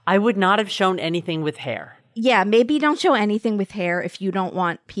 I would not have shown anything with hair. Yeah, maybe don't show anything with hair if you don't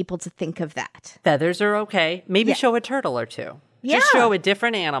want people to think of that. Feathers are okay. Maybe show a turtle or two. Just show a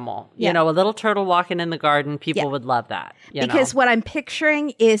different animal. Yeah. You know, a little turtle walking in the garden. People would love that. Because what I'm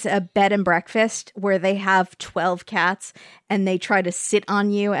picturing is a bed and breakfast where they have 12 cats and they try to sit on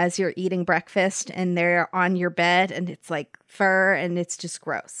you as you're eating breakfast and they're on your bed and it's like fur and it's just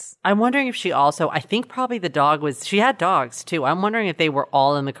gross. I'm wondering if she also, I think probably the dog she had dogs too. I'm wondering if they were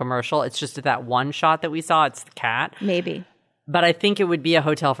all in the commercial. It's just that one shot that we saw, it's the cat. Maybe. But I think it would be a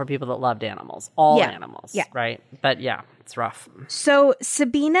hotel for people that loved animals. All animals. Yeah. Right? But it's rough. So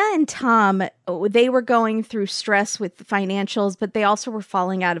Sabina and Tom, they were going through stress with financials, but they also were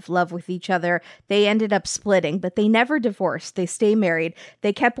falling out of love with each other. They ended up splitting, but they never divorced. They stay married.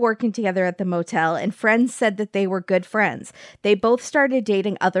 They kept working together at the motel, and friends said that they were good friends. They both started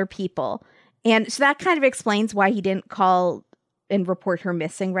dating other people. And so that kind of explains why he didn't call and report her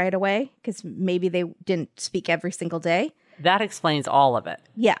missing right away, because maybe they didn't speak every single day. That explains all of it.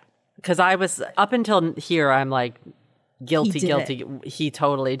 Yeah. Because I was, up until here, I'm like, guilty. He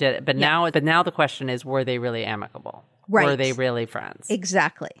totally did it. But now the question is, were they really amicable? Right. Were they really friends?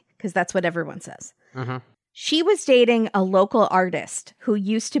 Exactly. Because that's what everyone says. Mm-hmm. She was dating a local artist who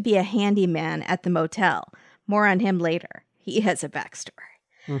used to be a handyman at the motel. More on him later. He has a backstory.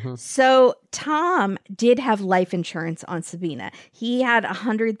 So Tom did have life insurance on Sabina. He had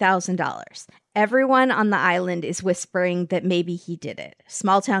 $100,000. Everyone on the island is whispering that maybe he did it.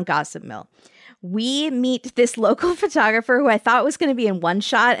 Small town gossip mill. We meet this local photographer who I thought was going to be in one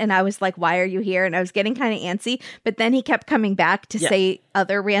shot. And I was like, why are you here? And I was getting kind of antsy. But then he kept coming back to say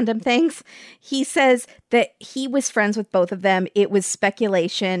other random things. He says that he was friends with both of them. It was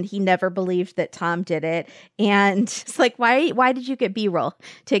speculation. He never believed that Tom did it. And it's like, why did you get B-roll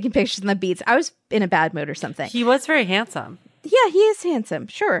taking pictures on the beach? I was in a bad mood or something. He was very handsome. Yeah, he is handsome.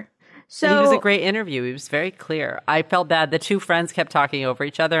 Sure. So and he was a great interview. He was very clear. I felt bad. The two friends kept talking over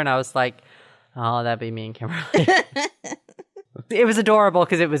each other. And I was like, oh, that'd be me and Kimberly. It was adorable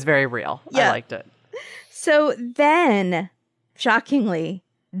because it was very real. Yeah. I liked it. So then, shockingly,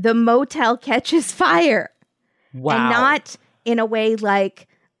 the motel catches fire. Wow. And not in a way like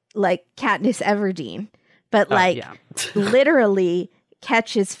Katniss Everdeen, but literally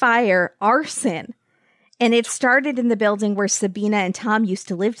catches fire, arson. And it started in the building where Sabina and Tom used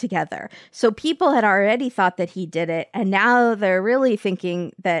to live together. So people had already thought that he did it. And now they're really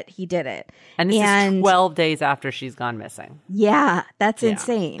thinking that he did it. And this is 12 days after she's gone missing. Yeah, that's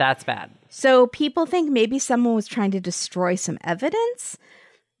insane. That's bad. So people think maybe someone was trying to destroy some evidence.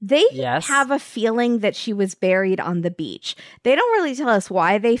 They have a feeling that she was buried on the beach. They don't really tell us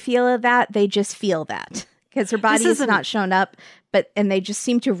why they feel that. They just feel that. Because her body has not shown up, and they just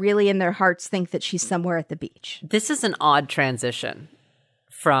seem to really in their hearts think that she's somewhere at the beach. This is an odd transition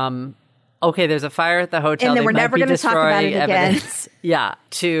from, okay, there's a fire at the hotel. And then we're never going to talk about it again.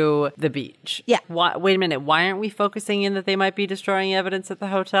 To the beach. Yeah. Wait a minute. Why aren't we focusing in that they might be destroying evidence at the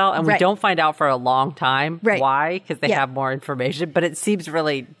hotel? And we don't find out for a long time. Right. Why? Because they have more information. But it seems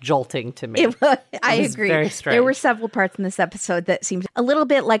really jolting to me. I agree. Very strange. There were several parts in this episode that seemed a little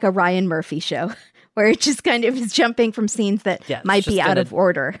bit like a Ryan Murphy show. Where it just kind of is jumping from scenes that might be out of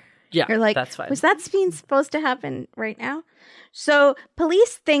order. Yeah, you're like, that's fine. Was that scene supposed to happen right now? So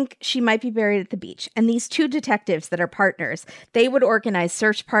police think she might be buried at the beach. And these two detectives that are partners, they would organize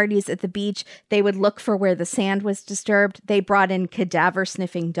search parties at the beach. They would look for where the sand was disturbed. They brought in cadaver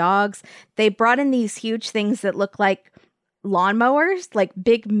sniffing dogs. They brought in these huge things that look like lawnmowers, like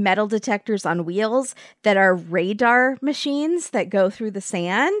big metal detectors on wheels that are radar machines that go through the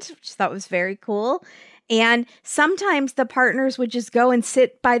sand, which I thought was very cool. And sometimes the partners would just go and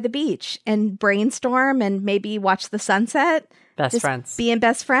sit by the beach and brainstorm and maybe watch the sunset. Best friends. Being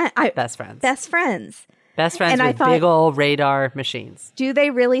best friends. Best friends. Best friends. Best friends and with big old radar machines. Do they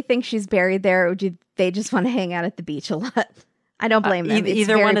really think she's buried there, or do they just want to hang out at the beach a lot? I don't blame them.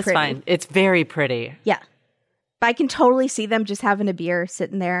 Either one is fine. It's very pretty. Yeah. But I can totally see them just having a beer,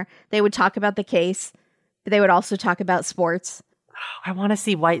 sitting there. They would talk about the case, but they would also talk about sports. Oh, I want to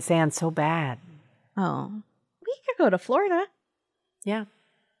see white sand so bad. Oh. We could go to Florida. Yeah.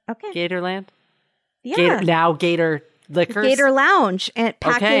 Okay. Gatorland? Yeah. Gator Liquors? Gator Lounge and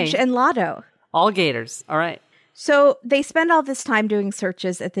Package and Lotto. All Gators. All right. So they spend all this time doing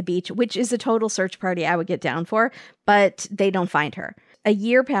searches at the beach, which is a total search party I would get down for, but they don't find her. A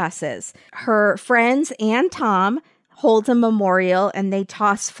year passes. Her friends and Tom hold a memorial and they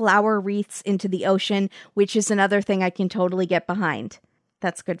toss flower wreaths into the ocean, which is another thing I can totally get behind.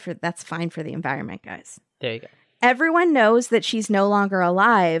 That's fine for the environment, guys. There you go. Everyone knows that she's no longer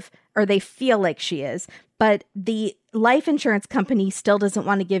alive, or they feel like she is, but the life insurance company still doesn't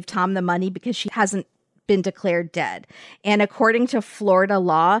want to give Tom the money because she hasn't been declared dead. And according to Florida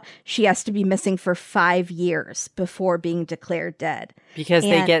law, she has to be missing for 5 years before being declared dead. Because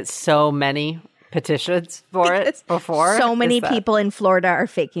they get so many petitions for it before? So many people in Florida are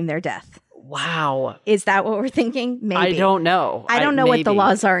faking their death. Wow. Is that what we're thinking? Maybe. I don't know. I don't know what the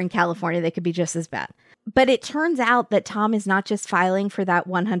laws are in California. They could be just as bad. But it turns out that Tom is not just filing for that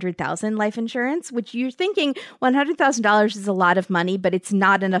 $100,000 life insurance, which you're thinking $100,000 is a lot of money, but it's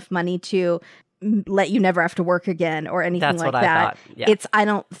not enough money to let you never have to work again or anything like that. I thought. Yeah. I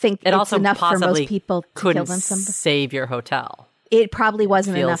don't think it's also enough for most people to couldn't kill them. Save your hotel. It probably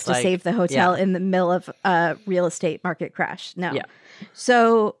wasn't enough to save the hotel in the middle of a real estate market crash. No. Yeah.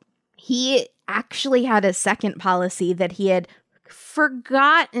 So he actually had a second policy that he had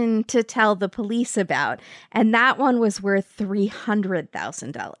forgotten to tell the police about. And that one was worth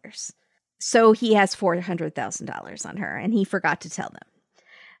 $300,000. So he has $400,000 on her and he forgot to tell them.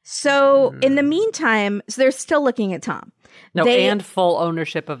 So in the meantime, so they're still looking at Tom. And full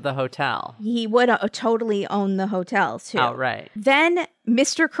ownership of the hotel. He would totally own the hotel too. Outright. Then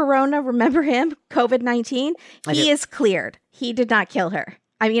Mr. Corona, remember him? COVID-19? He is cleared. He did not kill her.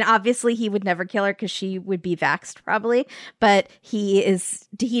 I mean, obviously he would never kill her because she would be vaxxed probably, but he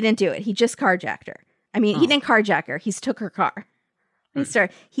didn't do it. He just carjacked her. I mean, he didn't carjack her. He took her car.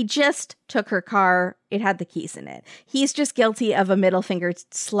 He just took her car. It had the keys in it. He's just guilty of a middle finger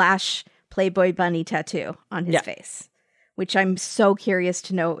 / Playboy bunny tattoo on his face, which I'm so curious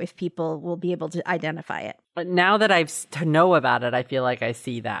to know if people will be able to identify it. But now that I know about it, I feel like I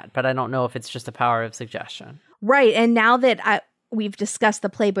see that, but I don't know if it's just a power of suggestion. Right. And now that we've discussed the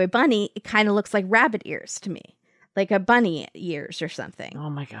Playboy bunny, it kind of looks like rabbit ears to me, like a bunny ears or something. Oh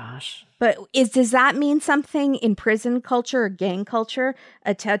my gosh. But does that mean something in prison culture or gang culture?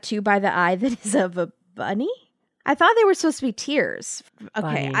 A tattoo by the eye that is of a bunny? I thought they were supposed to be tears. Okay,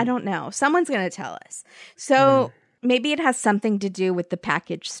 bunny. I don't know. Someone's going to tell us. So maybe it has something to do with the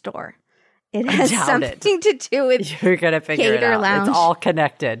package store. It has something to do with You're going to figure it out. Lounge. It's all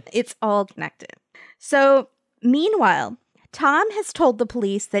connected. It's all connected. So meanwhile, Tom has told the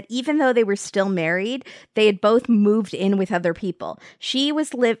police that even though they were still married, they had both moved in with other people. She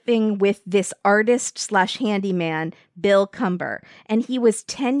was living with this artist / handyman, Bill Cumber, and he was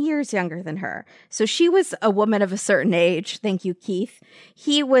 10 years younger than her. So she was a woman of a certain age. Thank you, Keith.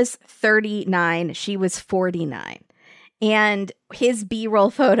 He was 39. She was 49. And his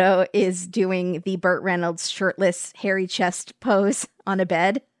B-roll photo is doing the Burt Reynolds shirtless, hairy chest pose on a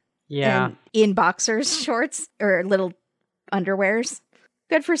bed. Yeah. And in boxers shorts or little underwears.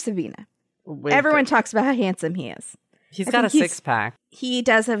 Good for Sabina. Everyone talks about how handsome he is. He's got a six-pack. He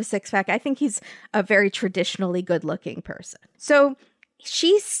does have a six-pack. I think he's a very traditionally good-looking person. So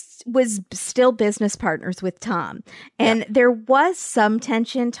she was still business partners with Tom. And there was some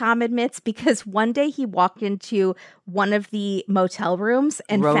tension, Tom admits, because one day he walked into one of the motel rooms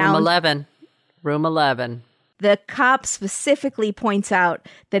and found... Room 11. The cop specifically points out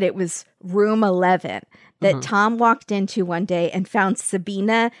that it was room 11 that Tom walked into one day and found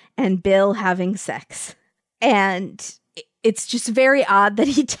Sabina and Bill having sex. And it's just very odd that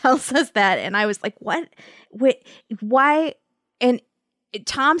he tells us that. And I was like, what? Wait, why? And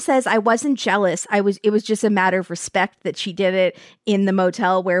Tom says, I wasn't jealous. It was just a matter of respect that she did it in the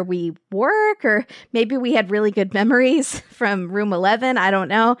motel where we work, or maybe we had really good memories from room 11. I don't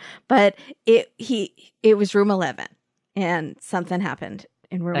know. But it was room 11 and something happened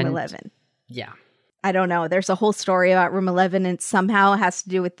in room 11. Yeah. I don't know. There's a whole story about room 11 and somehow it has to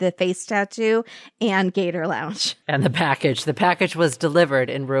do with the face tattoo and Gator Lounge. And the package. The package was delivered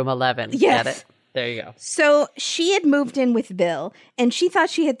in room 11. Yes. Get it? There you go. So she had moved in with Bill and she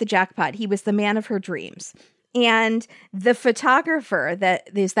thought she hit the jackpot. He was the man of her dreams. And the photographer, that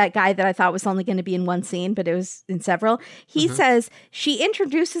is that guy that I thought was only going to be in one scene, but it was in several. He says, she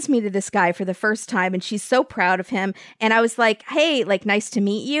introduces me to this guy for the first time and she's so proud of him. And I was like, hey, like, nice to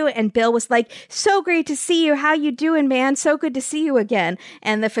meet you. And Bill was like, so great to see you. How you doing, man? So good to see you again.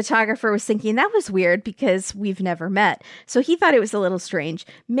 And the photographer was thinking that was weird because we've never met. So he thought it was a little strange.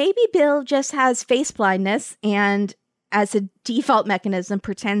 Maybe Bill just has face blindness and as a default mechanism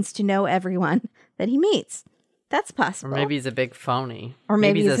pretends to know everyone that he meets. That's possible. Or maybe he's a big phony. Or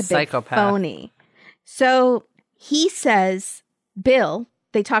maybe he's a psychopath. Big phony. So he says,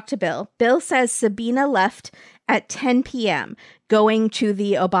 they talk to Bill. Bill says Sabina left at 10 p.m. going to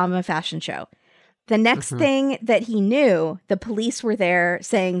the Obama fashion show. The next thing that he knew, the police were there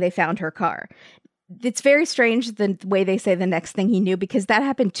saying they found her car. It's very strange the way they say the next thing he knew, because that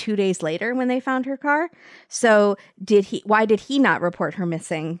happened 2 days later when they found her car. So why did he not report her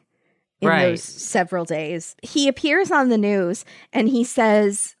missing in those several days? He appears on the news and he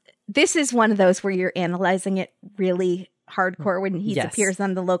says, this is one of those where you're analyzing it really hardcore when he appears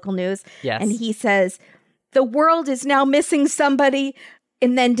on the local news. Yes. And he says, the world is now missing somebody,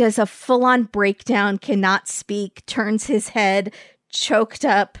 and then does a full-on breakdown, cannot speak, turns his head, choked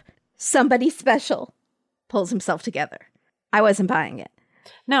up, somebody special, pulls himself together. I wasn't buying it.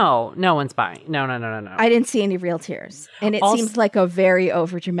 No one's buying. No. I didn't see any real tears. And it seems like a very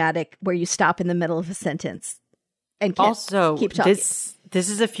overdramatic where you stop in the middle of a sentence and keep talking. This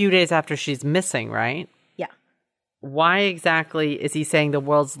is a few days after she's missing, right? Yeah. Why exactly is he saying the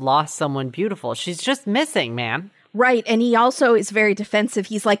world's lost someone beautiful? She's just missing, man. Right. And he also is very defensive.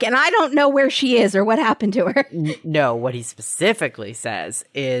 He's like, and I don't know where she is or what happened to her. No, what he specifically says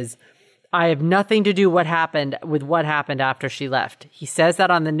is, I have nothing to do with what happened after she left. He says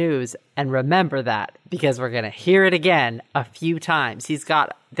that on the news, and remember that because we're going to hear it again a few times. He's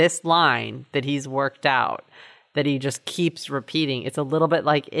got this line that he's worked out that he just keeps repeating. It's a little bit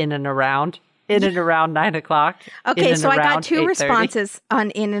like in and around 9 o'clock. Okay, so I got 2 responses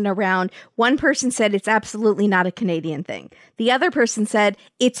on in and around. One person said it's absolutely not a Canadian thing. The other person said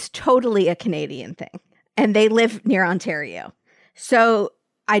it's totally a Canadian thing, and they live near Ontario. So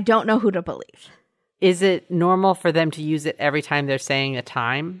I don't know who to believe. Is it normal for them to use it every time they're saying a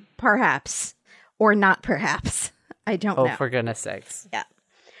time? Perhaps. Or not perhaps. I don't Oh, know. for goodness sakes. Yeah.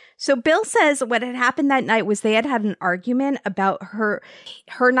 So Bill says what had happened that night was they had an argument about her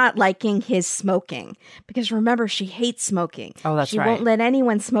not liking his smoking. Because remember, she hates smoking. Oh, that's she right. won't let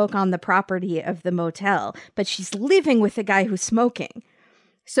anyone smoke on the property of the motel, but she's living with a guy who's smoking.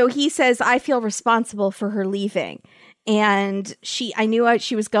 So he says, I feel responsible for her leaving. And I knew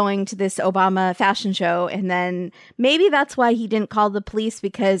she was going to this Obama fashion show. And then maybe that's why he didn't call the police,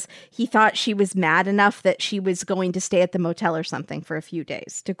 because he thought she was mad enough that she was going to stay at the motel or something for a few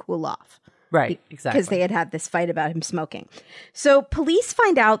days to cool off. Right, exactly. Because they had this fight about him smoking. So police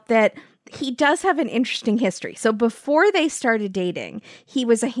find out that he does have an interesting history. So before they started dating, he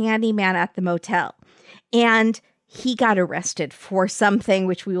was a handyman at the motel. And he got arrested for something,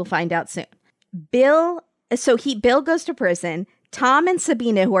 which we will find out soon. Bill goes to prison. Tom and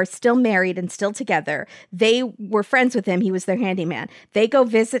Sabina, who are still married and still together, they were friends with him. He was their handyman. They go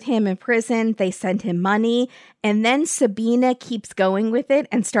visit him in prison. They send him money. And then Sabina keeps going with it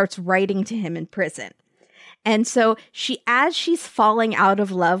and starts writing to him in prison. And so as she's falling out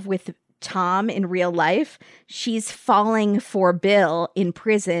of love with Tom in real life, she's falling for Bill in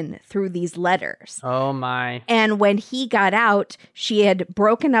prison through these letters. Oh my. And when he got out, she had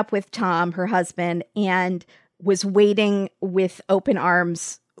broken up with Tom, her husband, and was waiting with open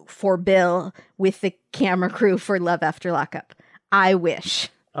arms for Bill with the camera crew for Love After Lockup. I wish.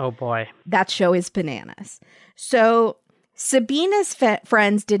 Oh boy. That show is bananas. So Sabina's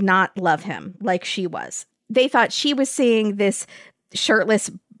friends did not love him like she was. They thought she was seeing this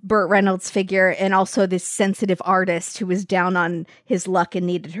shirtless Burt Reynolds figure and also this sensitive artist who was down on his luck and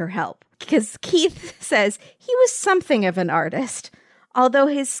needed her help. Because Keith says he was something of an artist, although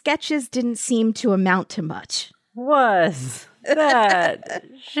his sketches didn't seem to amount to much. Was that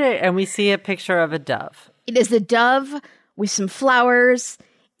shit? And we see a picture of a dove. It is a dove with some flowers.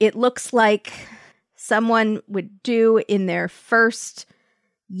 It looks like someone would do in their first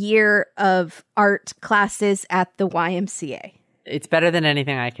year of art classes at the YMCA. It's better than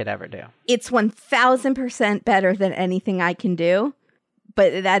anything I could ever do. It's 1000% better than anything I can do,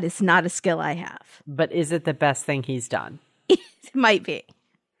 but that is not a skill I have. But is it the best thing he's done? It might be.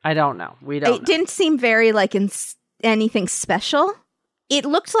 I don't know. We don't know. It didn't seem very anything special. It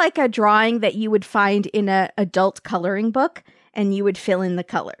looked like a drawing that you would find in an adult coloring book, and you would fill in the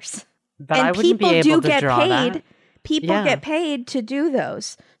colors. But and I wouldn't be able to draw that. People get paid to do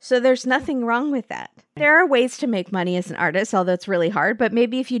those. So there's nothing wrong with that. There are ways to make money as an artist, although it's really hard. But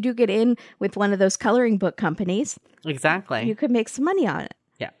maybe if you do get in with one of those coloring book companies, exactly, you could make some money on it.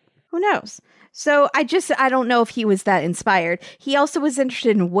 Yeah. Who knows? So I don't know if he was that inspired. He also was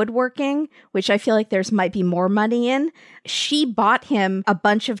interested in woodworking, which I feel like there's might be more money in. She bought him a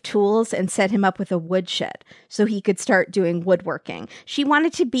bunch of tools and set him up with a woodshed so he could start doing woodworking. She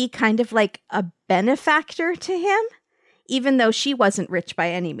wanted to be kind of like a benefactor to him, even though she wasn't rich by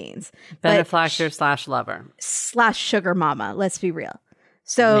any means. Benefactor / lover. / sugar mama, let's be real.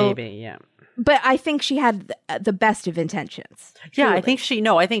 So maybe, yeah. But I think she had the best of intentions. Yeah, truly.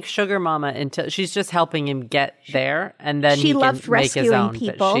 I think sugar mama, until she's just helping him get there, and then she loved rescuing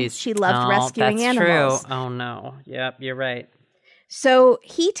people. She loved rescuing animals. True. Oh no. Yep, you're right. So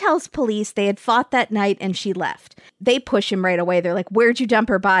he tells police they had fought that night and she left. They push him right away. They're like, "Where'd you dump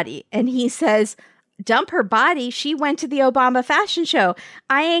her body?" And he says, "Dump her body? She went to the Obama fashion show.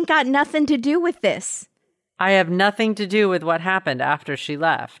 I ain't got nothing to do with this. I have nothing to do with what happened after she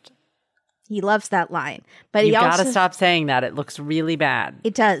left." He loves that line. But you gotta stop saying that. It looks really bad.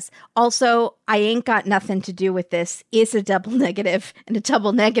 It does. Also, "I ain't got nothing to do with this" is a double negative, and a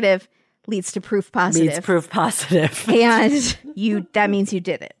double negative leads to proof positive. Leads proof positive. And that means you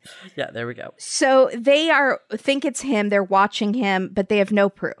did it. Yeah, there we go. So they think it's him. They're watching him, but they have no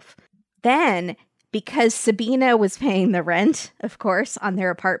proof. Then, because Sabina was paying the rent, of course, on their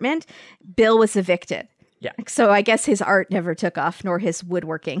apartment, Bill was evicted. Yeah. So I guess his art never took off, nor his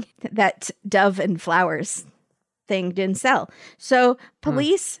woodworking. That dove and flowers thing didn't sell. So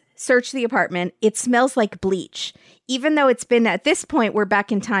police search the apartment. It smells like bleach. Even though it's been, at this point, we're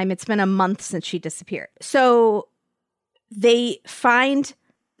back in time, it's been a month since she disappeared. So they find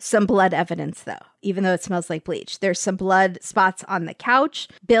some blood evidence, though, even though it smells like bleach. There's some blood spots on the couch.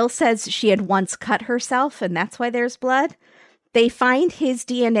 Bill says she had once cut herself, and that's why there's blood. They find his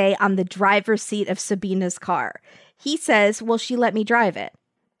DNA on the driver's seat of Sabina's car. He says, "Well, she let me drive it."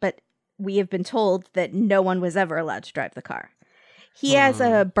 But we have been told that no one was ever allowed to drive the car. He has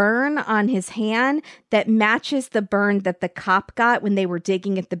a burn on his hand that matches the burn that the cop got when they were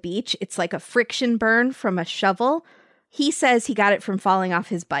digging at the beach. It's like a friction burn from a shovel. He says he got it from falling off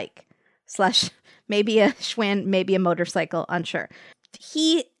his bike / maybe a Schwinn, maybe a motorcycle, unsure.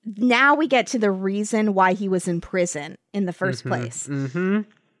 Now we get to the reason why he was in prison in the first place.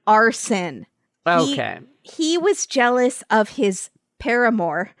 Arson. Okay. He was jealous of his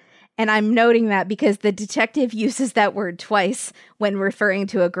paramour. And I'm noting that because the detective uses that word twice when referring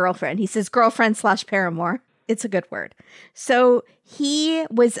to a girlfriend. He says girlfriend/paramour. It's a good word. So he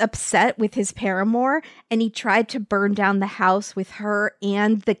was upset with his paramour and he tried to burn down the house with her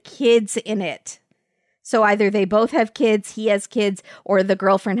and the kids in it. So either they both have kids, he has kids, or the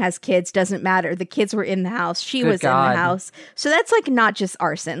girlfriend has kids. Doesn't matter. The kids were in the house. She was in the house. So that's like not just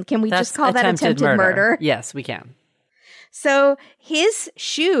arson. Can we just call that attempted murder? Yes, we can. So his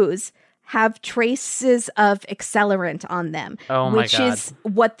shoes have traces of accelerant on them, which is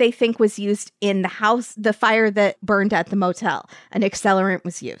what they think was used in the house, the fire that burned at the motel. An accelerant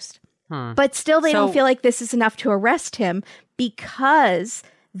was used. But still, they don't feel like this is enough to arrest him because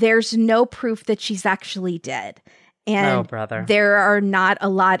there's no proof that she's actually dead. And there are not a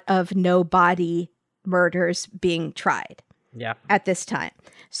lot of no body murders being tried at this time.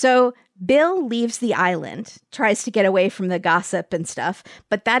 So Bill leaves the island, tries to get away from the gossip and stuff,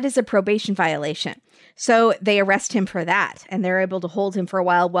 but that is a probation violation. So they arrest him for that, and they're able to hold him for a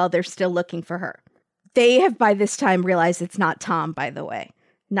while they're still looking for her. They have by this time realized it's not Tom, by the way.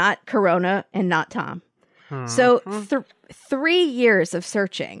 Not Corona and not Tom. So 3 years of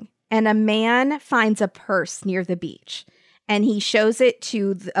searching, and a man finds a purse near the beach, and he shows it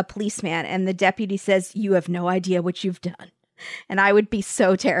to a policeman, and the deputy says, "You have no idea what you've done." And I would be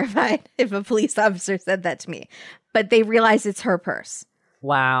so terrified if a police officer said that to me. But they realize it's her purse.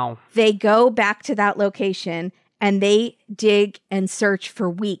 Wow. They go back to that location and they dig and search for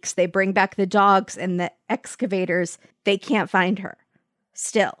weeks. They bring back the dogs and the excavators. They can't find her.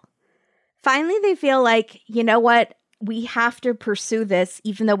 Still. Finally, they feel like, you know what? We have to pursue this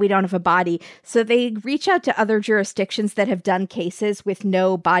even though we don't have a body. So they reach out to other jurisdictions that have done cases with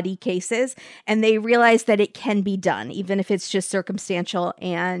no body cases, and they realize that it can be done, even if it's just circumstantial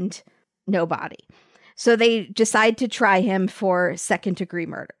and no body. So they decide to try him for second-degree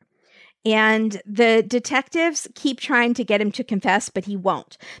murder. And the detectives keep trying to get him to confess, but he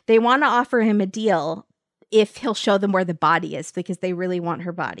won't. They want to offer him a deal if he'll show them where the body is, because they really want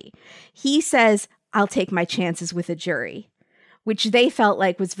her body. He says, "I'll take my chances with a jury," which they felt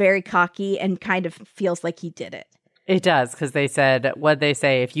like was very cocky and kind of feels like he did it. It does, because they said, what'd they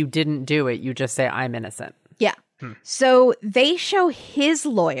say? If you didn't do it, you just say, "I'm innocent." Yeah. So they show his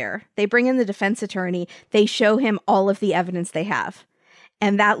lawyer, they bring in the defense attorney, they show him all of the evidence they have.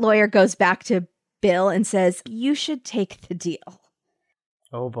 And that lawyer goes back to Bill and says, "You should take the deal."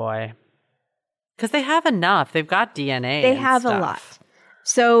 Oh boy. Because they have enough. They've got DNA. They have a lot.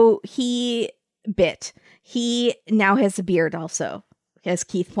 So he bit. He now has a beard also, as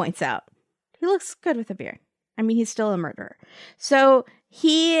Keith points out. He looks good with a beard. I mean, he's still a murderer. So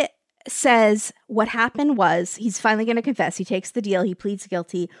he says what happened was, he's finally going to confess. He takes the deal. He pleads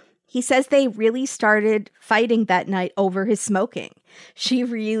guilty. He says they really started fighting that night over his smoking. She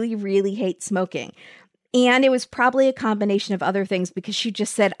really, really hates smoking. And it was probably a combination of other things because she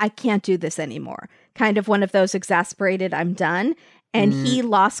just said, "I can't do this anymore." Kind of one of those exasperated, "I'm done." And he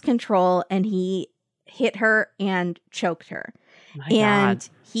lost control and he hit her and choked her. God.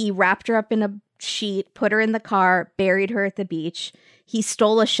 He wrapped her up in a sheet, put her in the car, buried her at the beach. He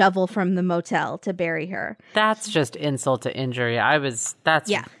stole a shovel from the motel to bury her. That's just insult to injury.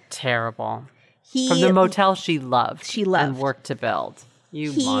 That's terrible. From the motel she loved. And worked to build.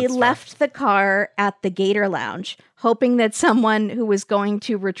 He left the car at the Gator Lounge, hoping that someone who was going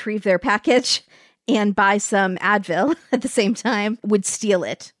to retrieve their package and buy some Advil at the same time would steal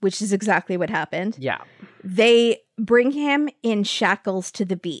it, which is exactly what happened. Yeah. They bring him in shackles to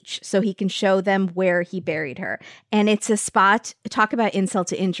the beach so he can show them where he buried her. And it's a spot, talk about insult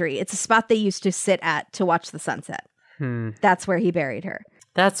to injury. It's a spot they used to sit at to watch the sunset. That's where he buried her.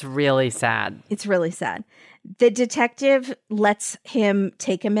 That's really sad. It's really sad. The detective lets him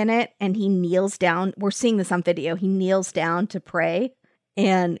take a minute and he kneels down. We're seeing this on video. He kneels down to pray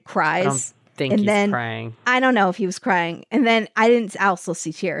and cries. I don't think he's crying. I don't know if he was crying. And then I didn't also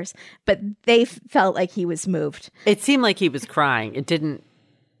see tears, but they felt like he was moved. It seemed like he was crying. It didn't.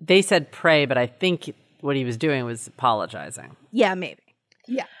 They said pray, but I think what he was doing was apologizing. Yeah, maybe.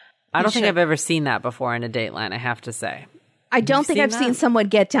 Yeah. I don't think I've ever seen that before in a Dateline, I have to say. I don't think I've seen someone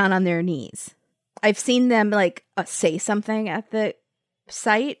get down on their knees. I've seen them like say something at the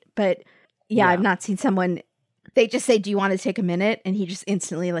site, but I've not seen someone. They just say, "Do you want to take a minute?" And he just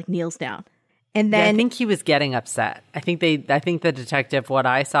instantly like kneels down. And Yeah, I then think he was getting upset. I think the detective, what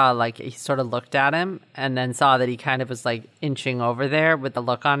I saw, like he sort of looked at him and then saw that he kind of was like inching over there with the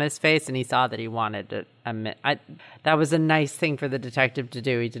look on his face, and he saw that he wanted to admit. That was a nice thing for the detective to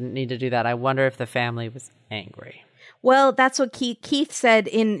do. He didn't need to do that. I wonder if the family was angry. well, that's what Keith said.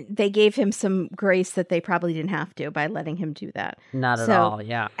 They gave him some grace that they probably didn't have to by letting him do that. Not at all,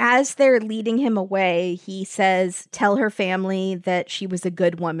 yeah. As they're leading him away, he says, tell her family that she was a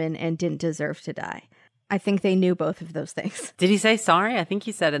good woman and didn't deserve to die. I think they knew both of those things. Did he say sorry? I think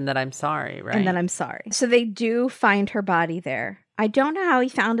he said, and that I'm sorry, right? And then I'm sorry. So they do find her body there. I don't know how he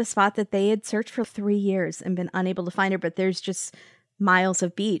found a spot that they had searched for 3 years and been unable to find her, but there's just miles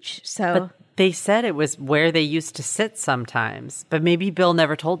of beach. So... But they said it was where they used to sit sometimes, but maybe Bill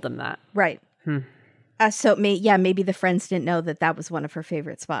never told them that. Right. Maybe the friends didn't know that was one of her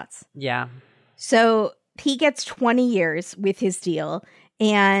favorite spots. Yeah. So he gets 20 years with his deal,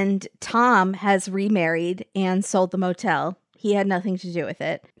 and Tom has remarried and sold the motel. He had nothing to do with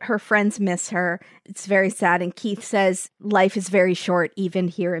it. Her friends miss her. It's very sad. And Keith says life is very short, even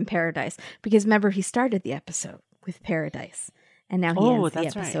here in paradise. Because remember, he started the episode with paradise. And now he ends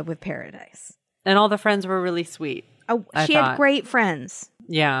the episode with paradise. And all the friends were really sweet. Oh, she had great friends.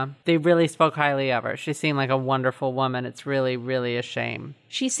 Yeah, they really spoke highly of her. She seemed like a wonderful woman. It's really, really a shame.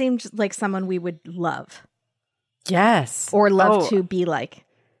 She seemed like someone we would love. Yes. Or love to be like.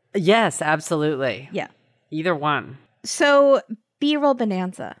 Yes, absolutely. Yeah. Either one. So, B-roll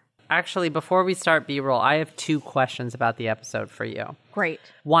bonanza. Actually, before we start B-roll, I have 2 questions about the episode for you. Great.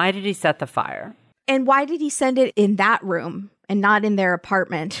 Why did he set the fire? And why did he send it in that room and not in their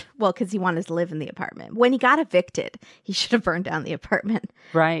apartment? Well, because he wanted to live in the apartment. When he got evicted, he should have burned down the apartment.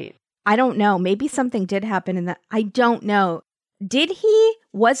 Right. I don't know. Maybe something did happen in that. I don't know. Did he?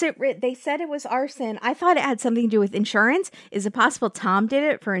 Was it? They said it was arson. I thought it had something to do with insurance. Is it possible Tom did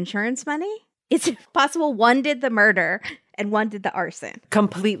it for insurance money? Is it possible one did the murder and one did the arson?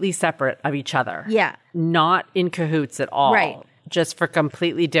 Completely separate of each other. Yeah. Not in cahoots at all. Right. Just for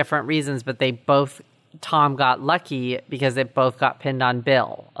completely different reasons, but they both, Tom got lucky because they both got pinned on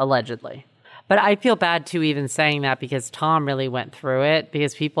Bill, allegedly. But I feel bad too even saying that because Tom really went through it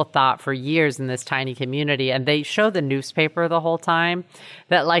because people thought for years in this tiny community, and they show the newspaper the whole time,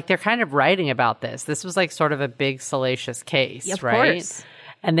 that like they're kind of writing about this. This was like sort of a big salacious case, of right? Course.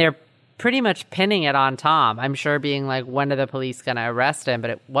 And they're pretty much pinning it on Tom. I'm sure being like, when are the police going to arrest him?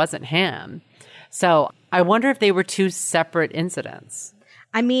 But it wasn't him. So I wonder if they were 2 separate incidents.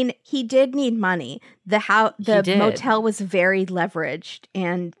 I mean, he did need money. The motel was very leveraged,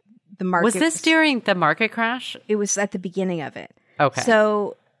 and the market was this during the market crash? It was at the beginning of it. Okay.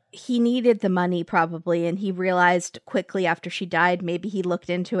 So he needed the money probably, and he realized quickly after she died, maybe he looked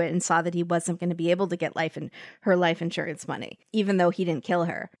into it and saw that he wasn't going to be able to get her life insurance money, even though he didn't kill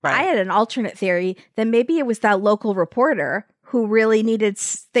her. Right. I had an alternate theory that maybe it was that local reporter who really needed,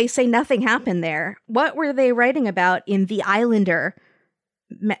 they say nothing happened there. What were they writing about in The Islander,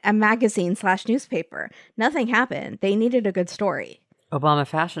 a magazine / newspaper? Nothing happened. They needed a good story. Obama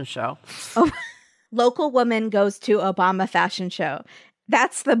fashion show. Oh, local woman goes to Obama fashion show.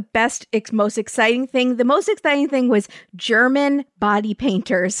 That's the best, most exciting thing. The most exciting thing was German body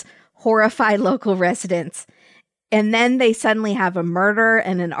painters horrify local residents. And then they suddenly have a murder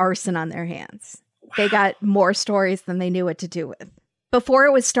and an arson on their hands. Wow. They got more stories than they knew what to do with. Before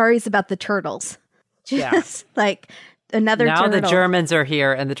it was stories about the turtles. Just like another now turtle. The Germans are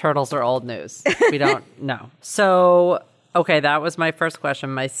here and the turtles are old news. We don't know. So, okay, that was my first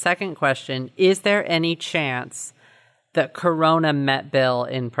question. My second question, is there any chance that Corona met Bill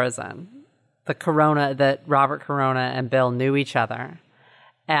in prison? That Robert Corona and Bill knew each other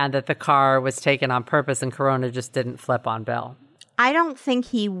and that the car was taken on purpose and Corona just didn't flip on Bill? I don't think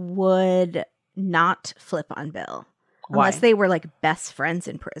he would not flip on Bill. Why? Unless they were like best friends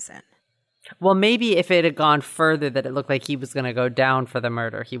in prison. Well, maybe if it had gone further that it looked like he was going to go down for the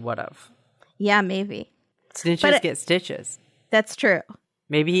murder, he would have. Yeah, maybe. Snitches get stitches. That's true.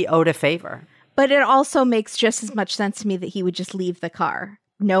 Maybe he owed a favor. But it also makes just as much sense to me that he would just leave the car,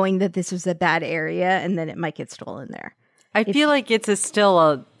 knowing that this was a bad area and that it might get stolen there. I feel like it's still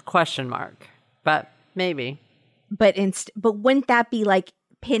a question mark, but maybe. But wouldn't that be like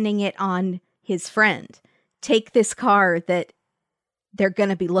pinning it on his friend? Take this car that they're going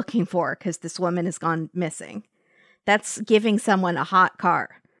to be looking for because this woman has gone missing. That's giving someone a hot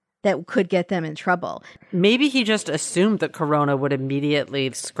car that could get them in trouble. Maybe he just assumed that Corona would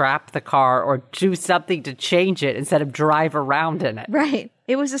immediately scrap the car or do something to change it instead of drive around in it. Right.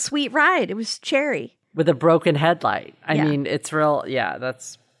 It was a sweet ride. It was cherry. With a broken headlight. I mean, it's real. Yeah,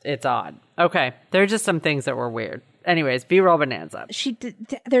 it's odd. Okay. There are just some things that were weird. Anyways, B-roll bonanza.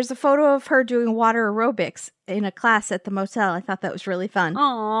 There's a photo of her doing water aerobics in a class at the motel. I thought that was really fun.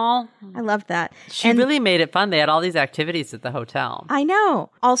 Aww. I loved that. She really made it fun. They had all these activities at the hotel. I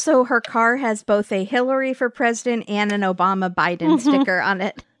know. Also, her car has both a Hillary for president and an Obama Biden sticker on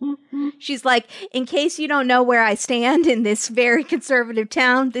it. She's like, in case you don't know where I stand in this very conservative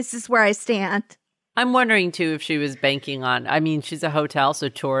town, this is where I stand. I'm wondering, too, if she was banking on, I mean, she's a hotel, so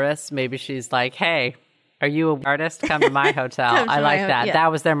tourists, maybe she's like, hey, are you an artist? Come to my hotel. I like that. Yeah.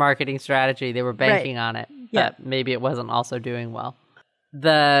 That was their marketing strategy. They were banking on it. But maybe it wasn't also doing well.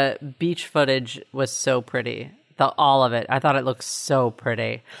 The beach footage was so pretty. All of it. I thought it looked so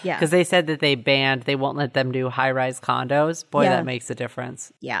pretty. Yeah. Because they said that they won't let them do high-rise condos. Boy, that makes a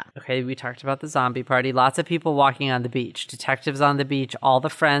difference. Yeah. Okay, we talked about the zombie party. Lots of people walking on the beach. Detectives on the beach. All the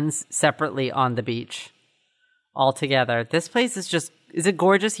friends separately on the beach. All together. This place is it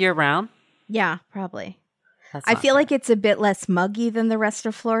gorgeous year-round? Yeah, probably. I feel like it's a bit less muggy than the rest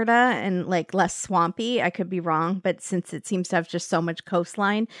of Florida and like less swampy. I could be wrong, but since it seems to have just so much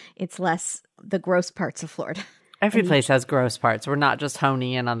coastline, it's less the gross parts of Florida. Every place has gross parts. We're not just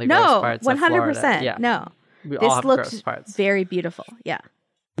honing in on the gross parts of Florida. 100%. Yeah. No, we all have gross parts. This looked very beautiful. Yeah.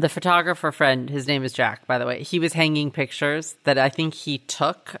 The photographer friend, his name is Jack, by the way, he was hanging pictures that I think he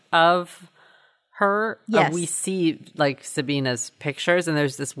took of her. Yes. We see like Sabina's pictures, and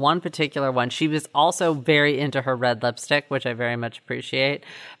there's this one particular one. She was also very into her red lipstick, which I very much appreciate.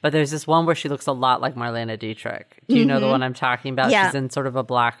 But there's this one where she looks a lot like Marlene Dietrich. Do you know the one I'm talking about? Yeah. She's in sort of a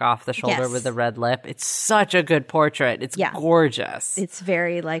black off the shoulder with a red lip. It's such a good portrait. It's gorgeous. It's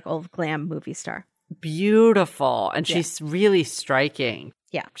very like old glam movie star. Beautiful. And she's really striking.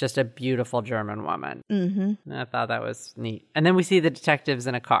 Yeah. Just a beautiful German woman. Mm-hmm. I thought that was neat. And then we see the detectives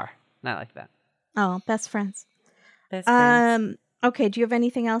in a car. I like that. Oh, best friends. Best friends. Okay, do you have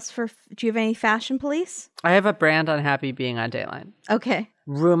anything else do you have any fashion police? I have a brand unhappy being on Dateline. Okay.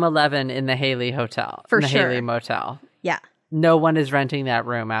 Room 11 in the Haley Hotel. For in the sure. Haley Motel. Yeah. No one is renting that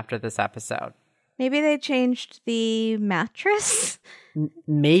room after this episode. Maybe they changed the mattress?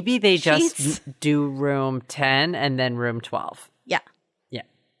 Maybe they just do room 10 and then room 12. Yeah. Yeah.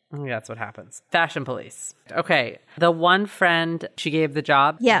 I think that's what happens. Fashion police. Okay. The one friend she gave the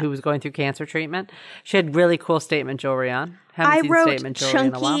job who was going through cancer treatment, she had really cool statement jewelry on. I wrote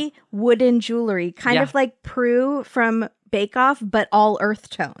chunky wooden jewelry, kind of like Prue from Bake Off, but all earth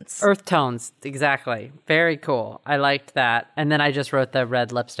tones. Earth tones, exactly. Very cool. I liked that. And then I just wrote the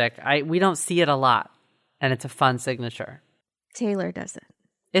red lipstick. We don't see it a lot, and it's a fun signature. Taylor does it.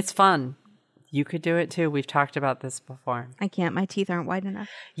 It's fun. You could do it too. We've talked about this before. I can't. My teeth aren't white enough.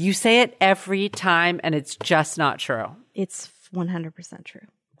 You say it every time, and it's just not true. It's 100% true.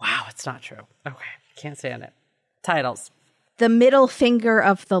 Wow, it's not true. Okay, can't stand it. Titles. The middle finger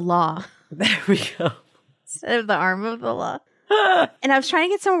of the law. There we go. Instead of the arm of the law. And I was trying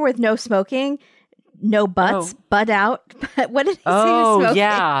to get somewhere with no smoking, no butts, butt out. But what did he say? Oh,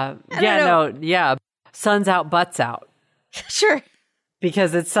 yeah. Sun's out, butts out. Sure.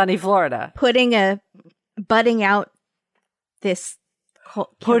 Because it's sunny Florida. Putting this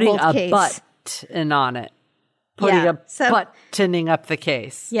putting a case. button on it. Buttoning up the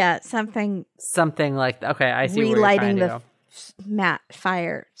case. Yeah, something like that. Okay, I see relighting where you're trying to the matte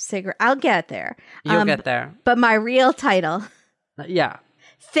fire cigarette. I'll get there. You'll get there. But my real title. Yeah.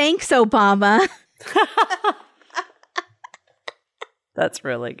 Thanks, Obama. That's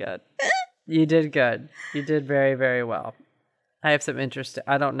really good. You did good. You did very, very well. I have some interest.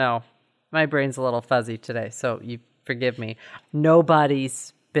 I don't know. My brain's a little fuzzy today, so you forgive me.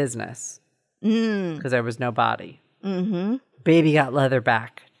 Nobody's business. Because there was no body. Mm-hmm. Baby got leather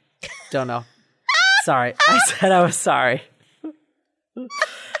back. Don't know. Sorry. I said I was sorry.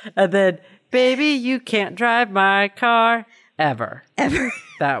 And then, baby, you can't drive my car ever. Ever.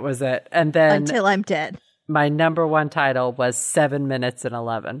 That was it. And then until I'm dead. My number one title was 7 minutes and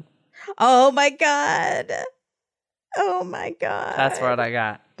 11. Oh my God. Oh my God. That's what I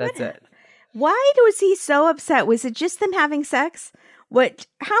got. That's it. Why was he so upset? Was it just them having sex?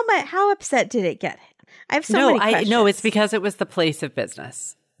 How upset did it get? I have so many questions. No, it's because it was the place of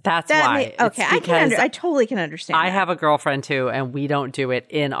business. That's why. Okay, I totally can understand. I have a girlfriend too, and we don't do it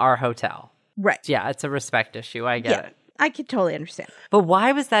in our hotel. Right. Yeah, it's a respect issue. I get it. I could totally understand. But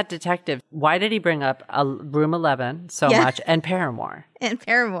why was that detective? Why did he bring up room 11 so much and Paramore? And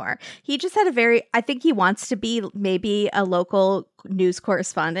Paramore. He just had I think he wants to be maybe a local news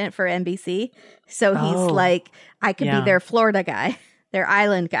correspondent for NBC. So he's like, I could be their Florida guy, their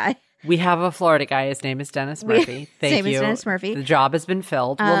island guy. We have a Florida guy. His name is Dennis Murphy. Thank you. Dennis Murphy. The job has been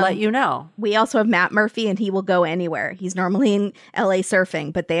filled. We'll let you know. We also have Matt Murphy, and he will go anywhere. He's normally in LA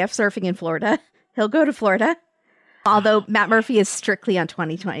surfing, but they have surfing in Florida. He'll go to Florida. Although Matt Murphy is strictly on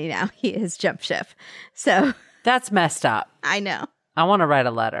 2020 now. He has jumped ship. So That's messed up. I know. I want to write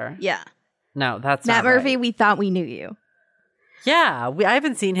a letter. Yeah. No, that's Matt not Murphy, right. we thought we knew you. Yeah, I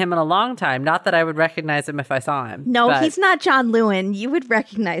haven't seen him in a long time. Not that I would recognize him if I saw him. No, but he's not John Lewin. You would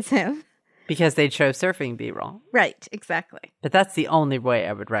recognize him. because they'd show surfing B-roll. Right, exactly. But that's the only way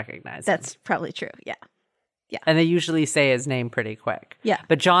I would recognize him. That's probably true. Yeah. And they usually say his name pretty quick. Yeah.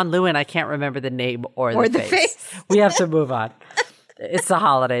 But John Lewin, I can't remember the name or the face. We have to move on. It's the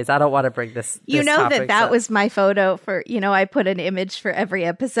holidays. I don't want to bring this You know topic that up. was my photo for, I put an image for every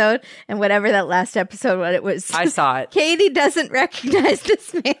episode, and whatever that last episode, what it was. I saw it. Katie doesn't recognize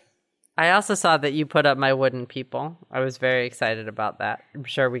this man. I also saw that you put up my wooden people. I was very excited about that. I'm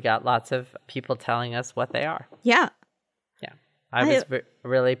sure we got lots of people telling us what they are. Yeah. Yeah. I was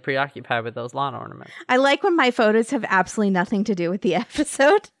really preoccupied with those lawn ornaments. I like when my photos have absolutely nothing to do with the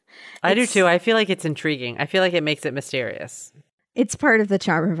episode. I do too. I feel like it's intriguing. I feel like it makes it mysterious. It's part of the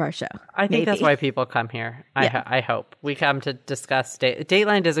charm of our show. I think that's why people come here. Yeah. I hope. We come to discuss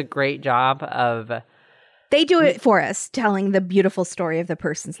Dateline does a great job of... They do it for us, telling the beautiful story of the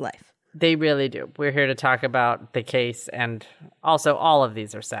person's life. They really do. We're here to talk about the case, and also all of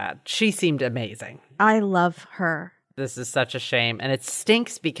these are sad. She seemed amazing. I love her. This is such a shame. And it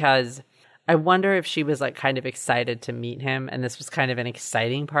stinks because I wonder if she was like kind of excited to meet him, and this was kind of an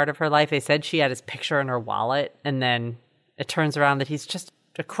exciting part of her life. They said she had his picture in her wallet, and then it turns around that he's just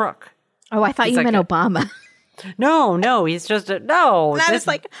a crook. Oh, I thought you meant Obama. No, he's just no. And I was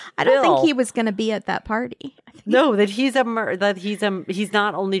like, I don't think he was going to be at that party. No, that he's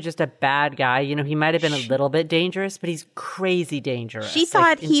not only just a bad guy. He might have been a little bit dangerous, but he's crazy dangerous. She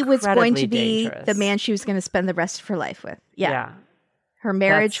thought he was going to be dangerous. the man she was going to spend the rest of her life with. Yeah. Her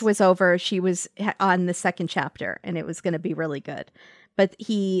marriage That's- was over. She was on the second chapter, and it was going to be really good. But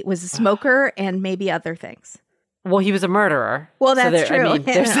he was a smoker and maybe other things. Well, he was a murderer. Well, that's true. I mean,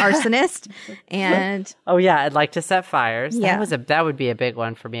 And an arsonist. And oh yeah, I'd like to set fires. Yeah. That would be a big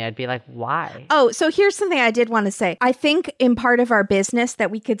one for me. I'd be like, why? oh, so here's something I did want to say. I think in part of our business that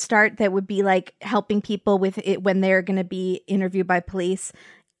we could start that would be like helping people with it when they're going to be interviewed by police,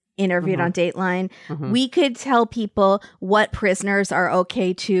 interviewed on Dateline. We could tell people what prisoners are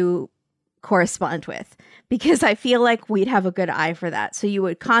okay to correspond with, because I feel like we'd have a good eye for that. So you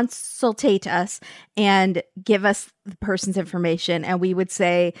would consultate us and give us the person's information, and we would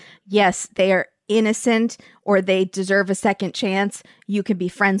say, yes, they are innocent or they deserve a second chance. You could be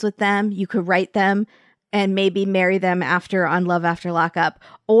friends with them. You could write them and maybe marry them after on Love After Lockup.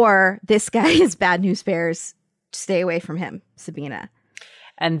 Or this guy is bad news bears. Stay away from him, Sabina.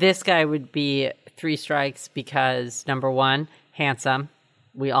 And this guy would be 3 strikes because number 1, handsome.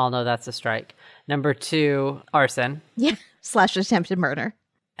 We all know that's a strike. Number 2, arson. Yeah. / attempted murder.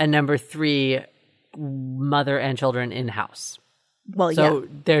 And number 3, mother and children in house. Well, So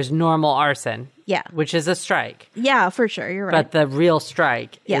there's normal arson. Yeah. Which is a strike. Yeah, for sure. You're right. But the real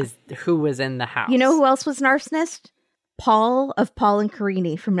strike Yeah. is who was in the house. You know who else was an arsonist? Paul of Paul and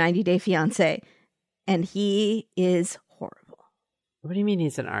Carini from 90 Day Fiancé. And he is horrible. What do you mean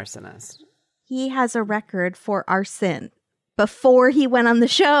he's an arsonist? He has a record for arson before he went on the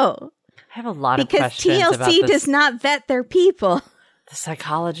show. I have a lot of Because questions about TLC this. does not vet their people. The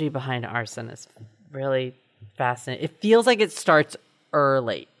psychology behind arson is really fascinating. It feels like it starts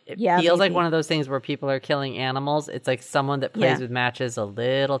early. It feels like maybe. one of those things where people are killing animals. It's like someone that plays Yeah. with matches a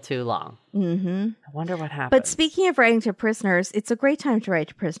little too long. Mm-hmm. I wonder what happens. But speaking of writing to prisoners, it's a great time to write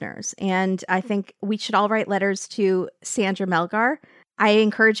to prisoners. And I think we should all write letters to Sandra Melgar. I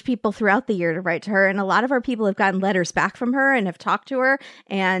encourage people throughout the year to write to her. And a lot of our people have gotten letters back from her and have talked to her.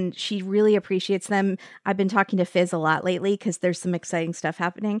 And she really appreciates them. I've been talking to Fizz a lot lately because there's some exciting stuff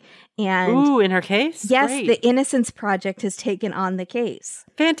happening. And Ooh, in her case? yes, Great. the Innocence Project has taken on the case.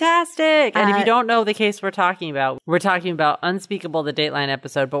 Fantastic. And if you don't know the case we're talking about Unspeakable, the Dateline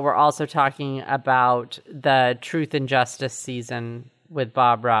episode, but we're also talking about the Truth and Justice season with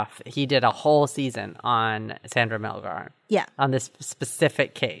Bob Ruff. He did a whole season on Sandra Melgar. Yeah. On this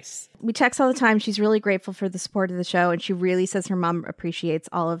specific case. We text all the time. She's really grateful for the support of the show. And she really says her mom appreciates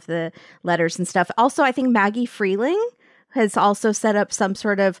all of the letters and stuff. Also, I think Maggie Freeling has also set up some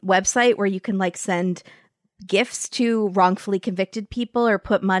sort of website where you can like send gifts to wrongfully convicted people or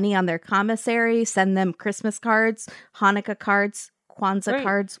put money on their commissary, send them Christmas cards, Hanukkah cards, Kwanzaa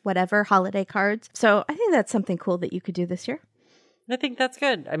cards, whatever, holiday cards. So I think that's something cool that you could do this year. I think that's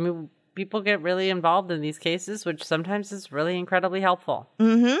good. I mean, people get really involved in these cases, which sometimes is really incredibly helpful.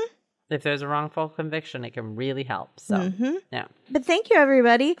 Mm-hmm. If there's a wrongful conviction, it can really help. So, yeah. But thank you,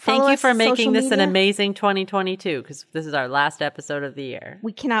 everybody. Thank you for making this an media. amazing 2022, because this is our last episode of the year.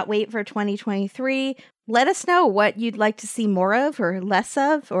 We cannot wait for 2023. Let us know what you'd like to see more of or less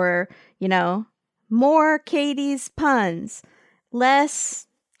of, or, more Katie's puns, less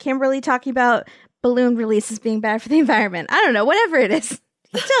Kimberly talking about balloon releases being bad for the environment. I don't know, whatever it is.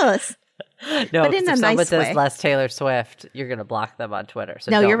 Tell us. No, but in a if someone nice says way. less Taylor Swift, you're going to block them on Twitter.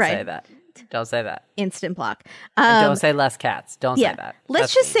 So No, don't you're right. say that. Don't say that. Instant block. And don't say less cats. Don't say that.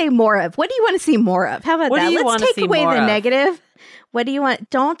 Let's just say more of. What do you want to see more of? How about What that? do you Let's wanna take see away more the of? negative. What do you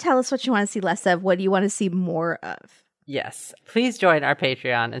want? Don't tell us what you want to see less of. What do you want to see more of? Yes. Please join our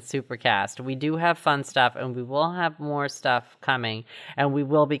Patreon and Supercast. We do have fun stuff, and we will have more stuff coming, and we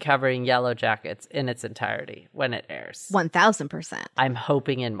will be covering Yellow Jackets in its entirety when it airs. 1,000%. I'm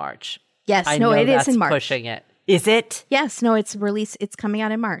hoping in March. Yes, I no, know it is that's in March. pushing it. Is it? Yes, no, it's released. It's coming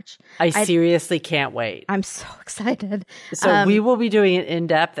out in March. I seriously can't wait. I'm so excited. So we will be doing it in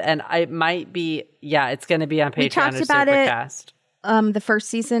depth, and it might be, it's going to be on Patreon talked or about it. Supercast. The first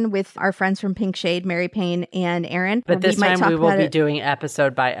season with our friends from Pink Shade, Mary Payne and Aaron. But this time we will be it. doing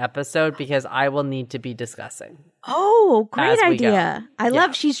episode by episode, because I will need to be discussing. Oh, great as we idea. go. I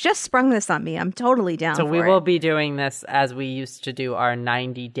love, she's just sprung this on me. I'm totally down So for we it. will be doing this as we used to do our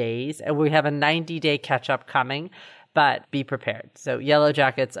 90 days. And we have a 90-day catch-up coming, but be prepared. So Yellow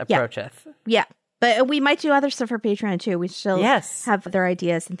Jackets approacheth. Yeah. But we might do other stuff for Patreon too. We still have other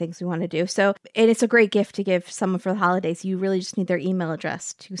ideas and things we want to do. So, and it's a great gift to give someone for the holidays. You really just need their email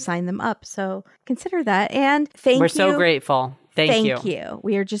address to sign them up. So consider that. And We're so grateful. Thank you.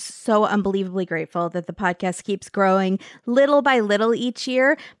 We are just so unbelievably grateful that the podcast keeps growing little by little each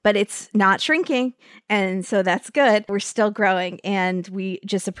year, but it's not shrinking. And so that's good. We're still growing and we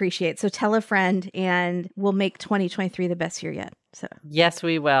just appreciate it. So tell a friend and we'll make 2023 the best year yet. So yes,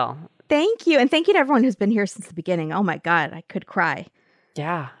 we will. Thank you. And thank you to everyone who's been here since the beginning. Oh my God, I could cry.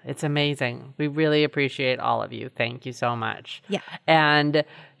 Yeah, it's amazing. We really appreciate all of you. Thank you so much. Yeah. And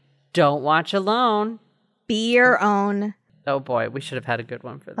don't watch alone. Be your own. Oh boy, we should have had a good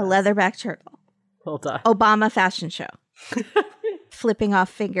one for that. A leatherback turtle. Hold on. Obama fashion show. Flipping off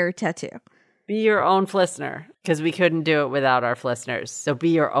finger tattoo. Be your own Flissner, because we couldn't do it without our Flissners. So be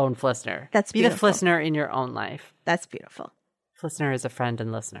your own Flissner. That's beautiful. Be the Flissner in your own life. That's beautiful. Flissner is a friend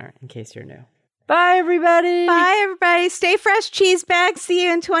and listener, in case you're new. Bye, everybody. Bye, everybody. Stay fresh, cheese bags. See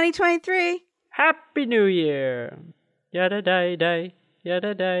you in 2023. Happy New Year. Yada day day.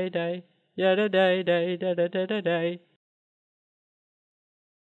 Yada day day. Yada day day. Yada day day day.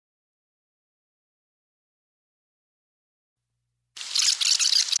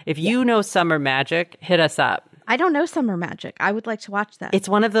 If you know Summer Magic, hit us up. I don't know Summer Magic. I would like to watch that. It's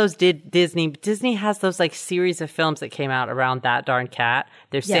one of those Disney has those like series of films that came out around that darn cat.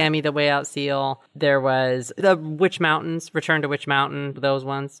 There's Sammy the Way Out Seal. There was the Witch Mountains, Return to Witch Mountain, those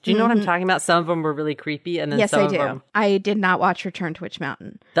ones. Do you know what I'm talking about? Some of them were really creepy. And then yes, some I of do. them, I did not watch Return to Witch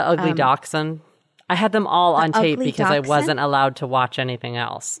Mountain. The Ugly Dachshund. I had them all on tape because I Dachshund? wasn't allowed to watch anything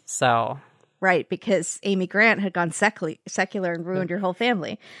else. So... Right, because Amy Grant had gone secular and ruined your whole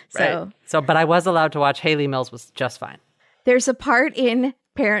family. So, right. But I was allowed to watch. Hayley Mills was just fine. There's a part in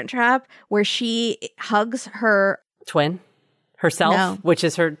Parent Trap where she hugs her... Twin? Herself? Which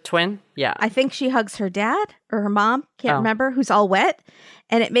is her twin? Yeah. I think she hugs her dad or her mom. Can't remember. Who's all wet.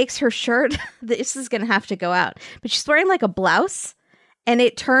 And it makes her shirt... This is going to have to go out. But she's wearing like a blouse. And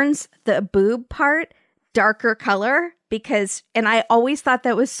it turns the boob part darker color. And I always thought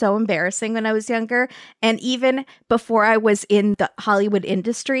that was so embarrassing when I was younger. And even before I was in the Hollywood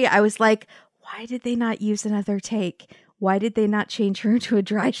industry, I was like, why did they not use another take? Why did they not change her into a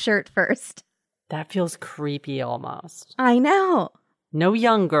dry shirt first? That feels creepy almost. I know. No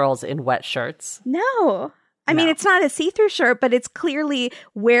young girls in wet shirts. No. I mean, it's not a see-through shirt, but it's clearly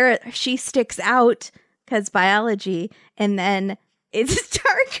where she sticks out because biology. And then it's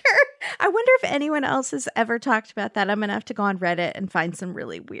darker. I wonder if anyone else has ever talked about that. I'm going to have to go on Reddit and find some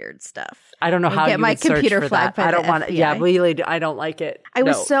really weird stuff. I don't know how you my would search computer for flagged that. by I don't the want FBI. to. Yeah, really, I don't like it. I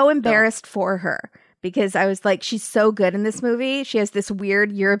was so embarrassed for her because I was like, she's so good in this movie. She has this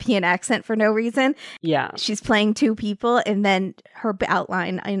weird European accent for no reason. Yeah. She's playing two people and then her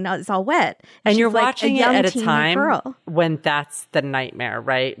outline, I know, is all wet. And you're like watching it at a time girl. when that's the nightmare,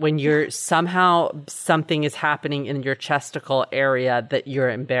 right? When you're somehow something is happening in your chesticle area that you're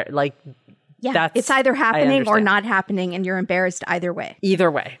embarrassed. Like, yeah, it's either happening or not happening and you're embarrassed either way.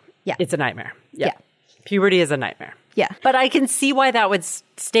 Either way. Yeah. It's a nightmare. Yeah. Puberty is a nightmare. Yeah. But I can see why that would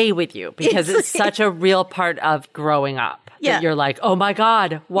stay with you because it's such a real part of growing up. Yeah. That you're like, oh my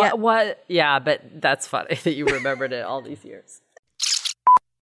God, what? Yeah, but that's funny that you remembered it all these years.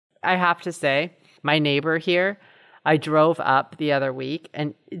 I have to say, my neighbor here, I drove up the other week,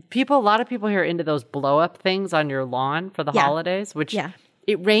 and a lot of people here are into those blow up things on your lawn for the holidays, which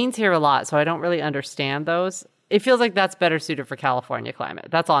it rains here a lot, so I don't really understand those. It feels like that's better suited for California climate.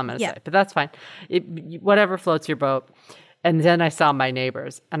 That's all I'm going to say, but that's fine. Whatever floats your boat. And then I saw my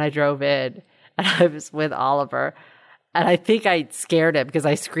neighbors, and I drove in, and I was with Oliver, and I think I scared him because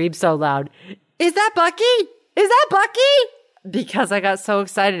I screamed so loud, "Is that Bucky? Is that Bucky?" Because I got so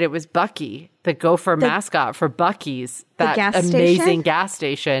excited. It was Bucky, the gopher mascot for Buc-ee's, that amazing gas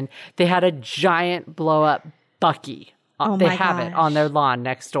station. They had a giant blow-up Bucky. They have it on their lawn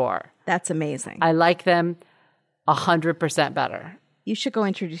next door. That's amazing. I like them 100% better. You should go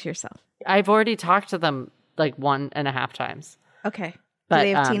introduce yourself. I've already talked to them like 1.5 times. Okay. Do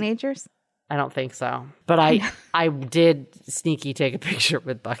they have teenagers? I don't think so. But I did sneaky take a picture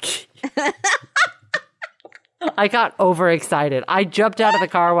with Bucky. I got overexcited. I jumped out of the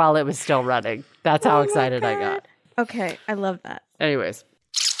car while it was still running. That's how excited I got. Okay, I love that. Anyways,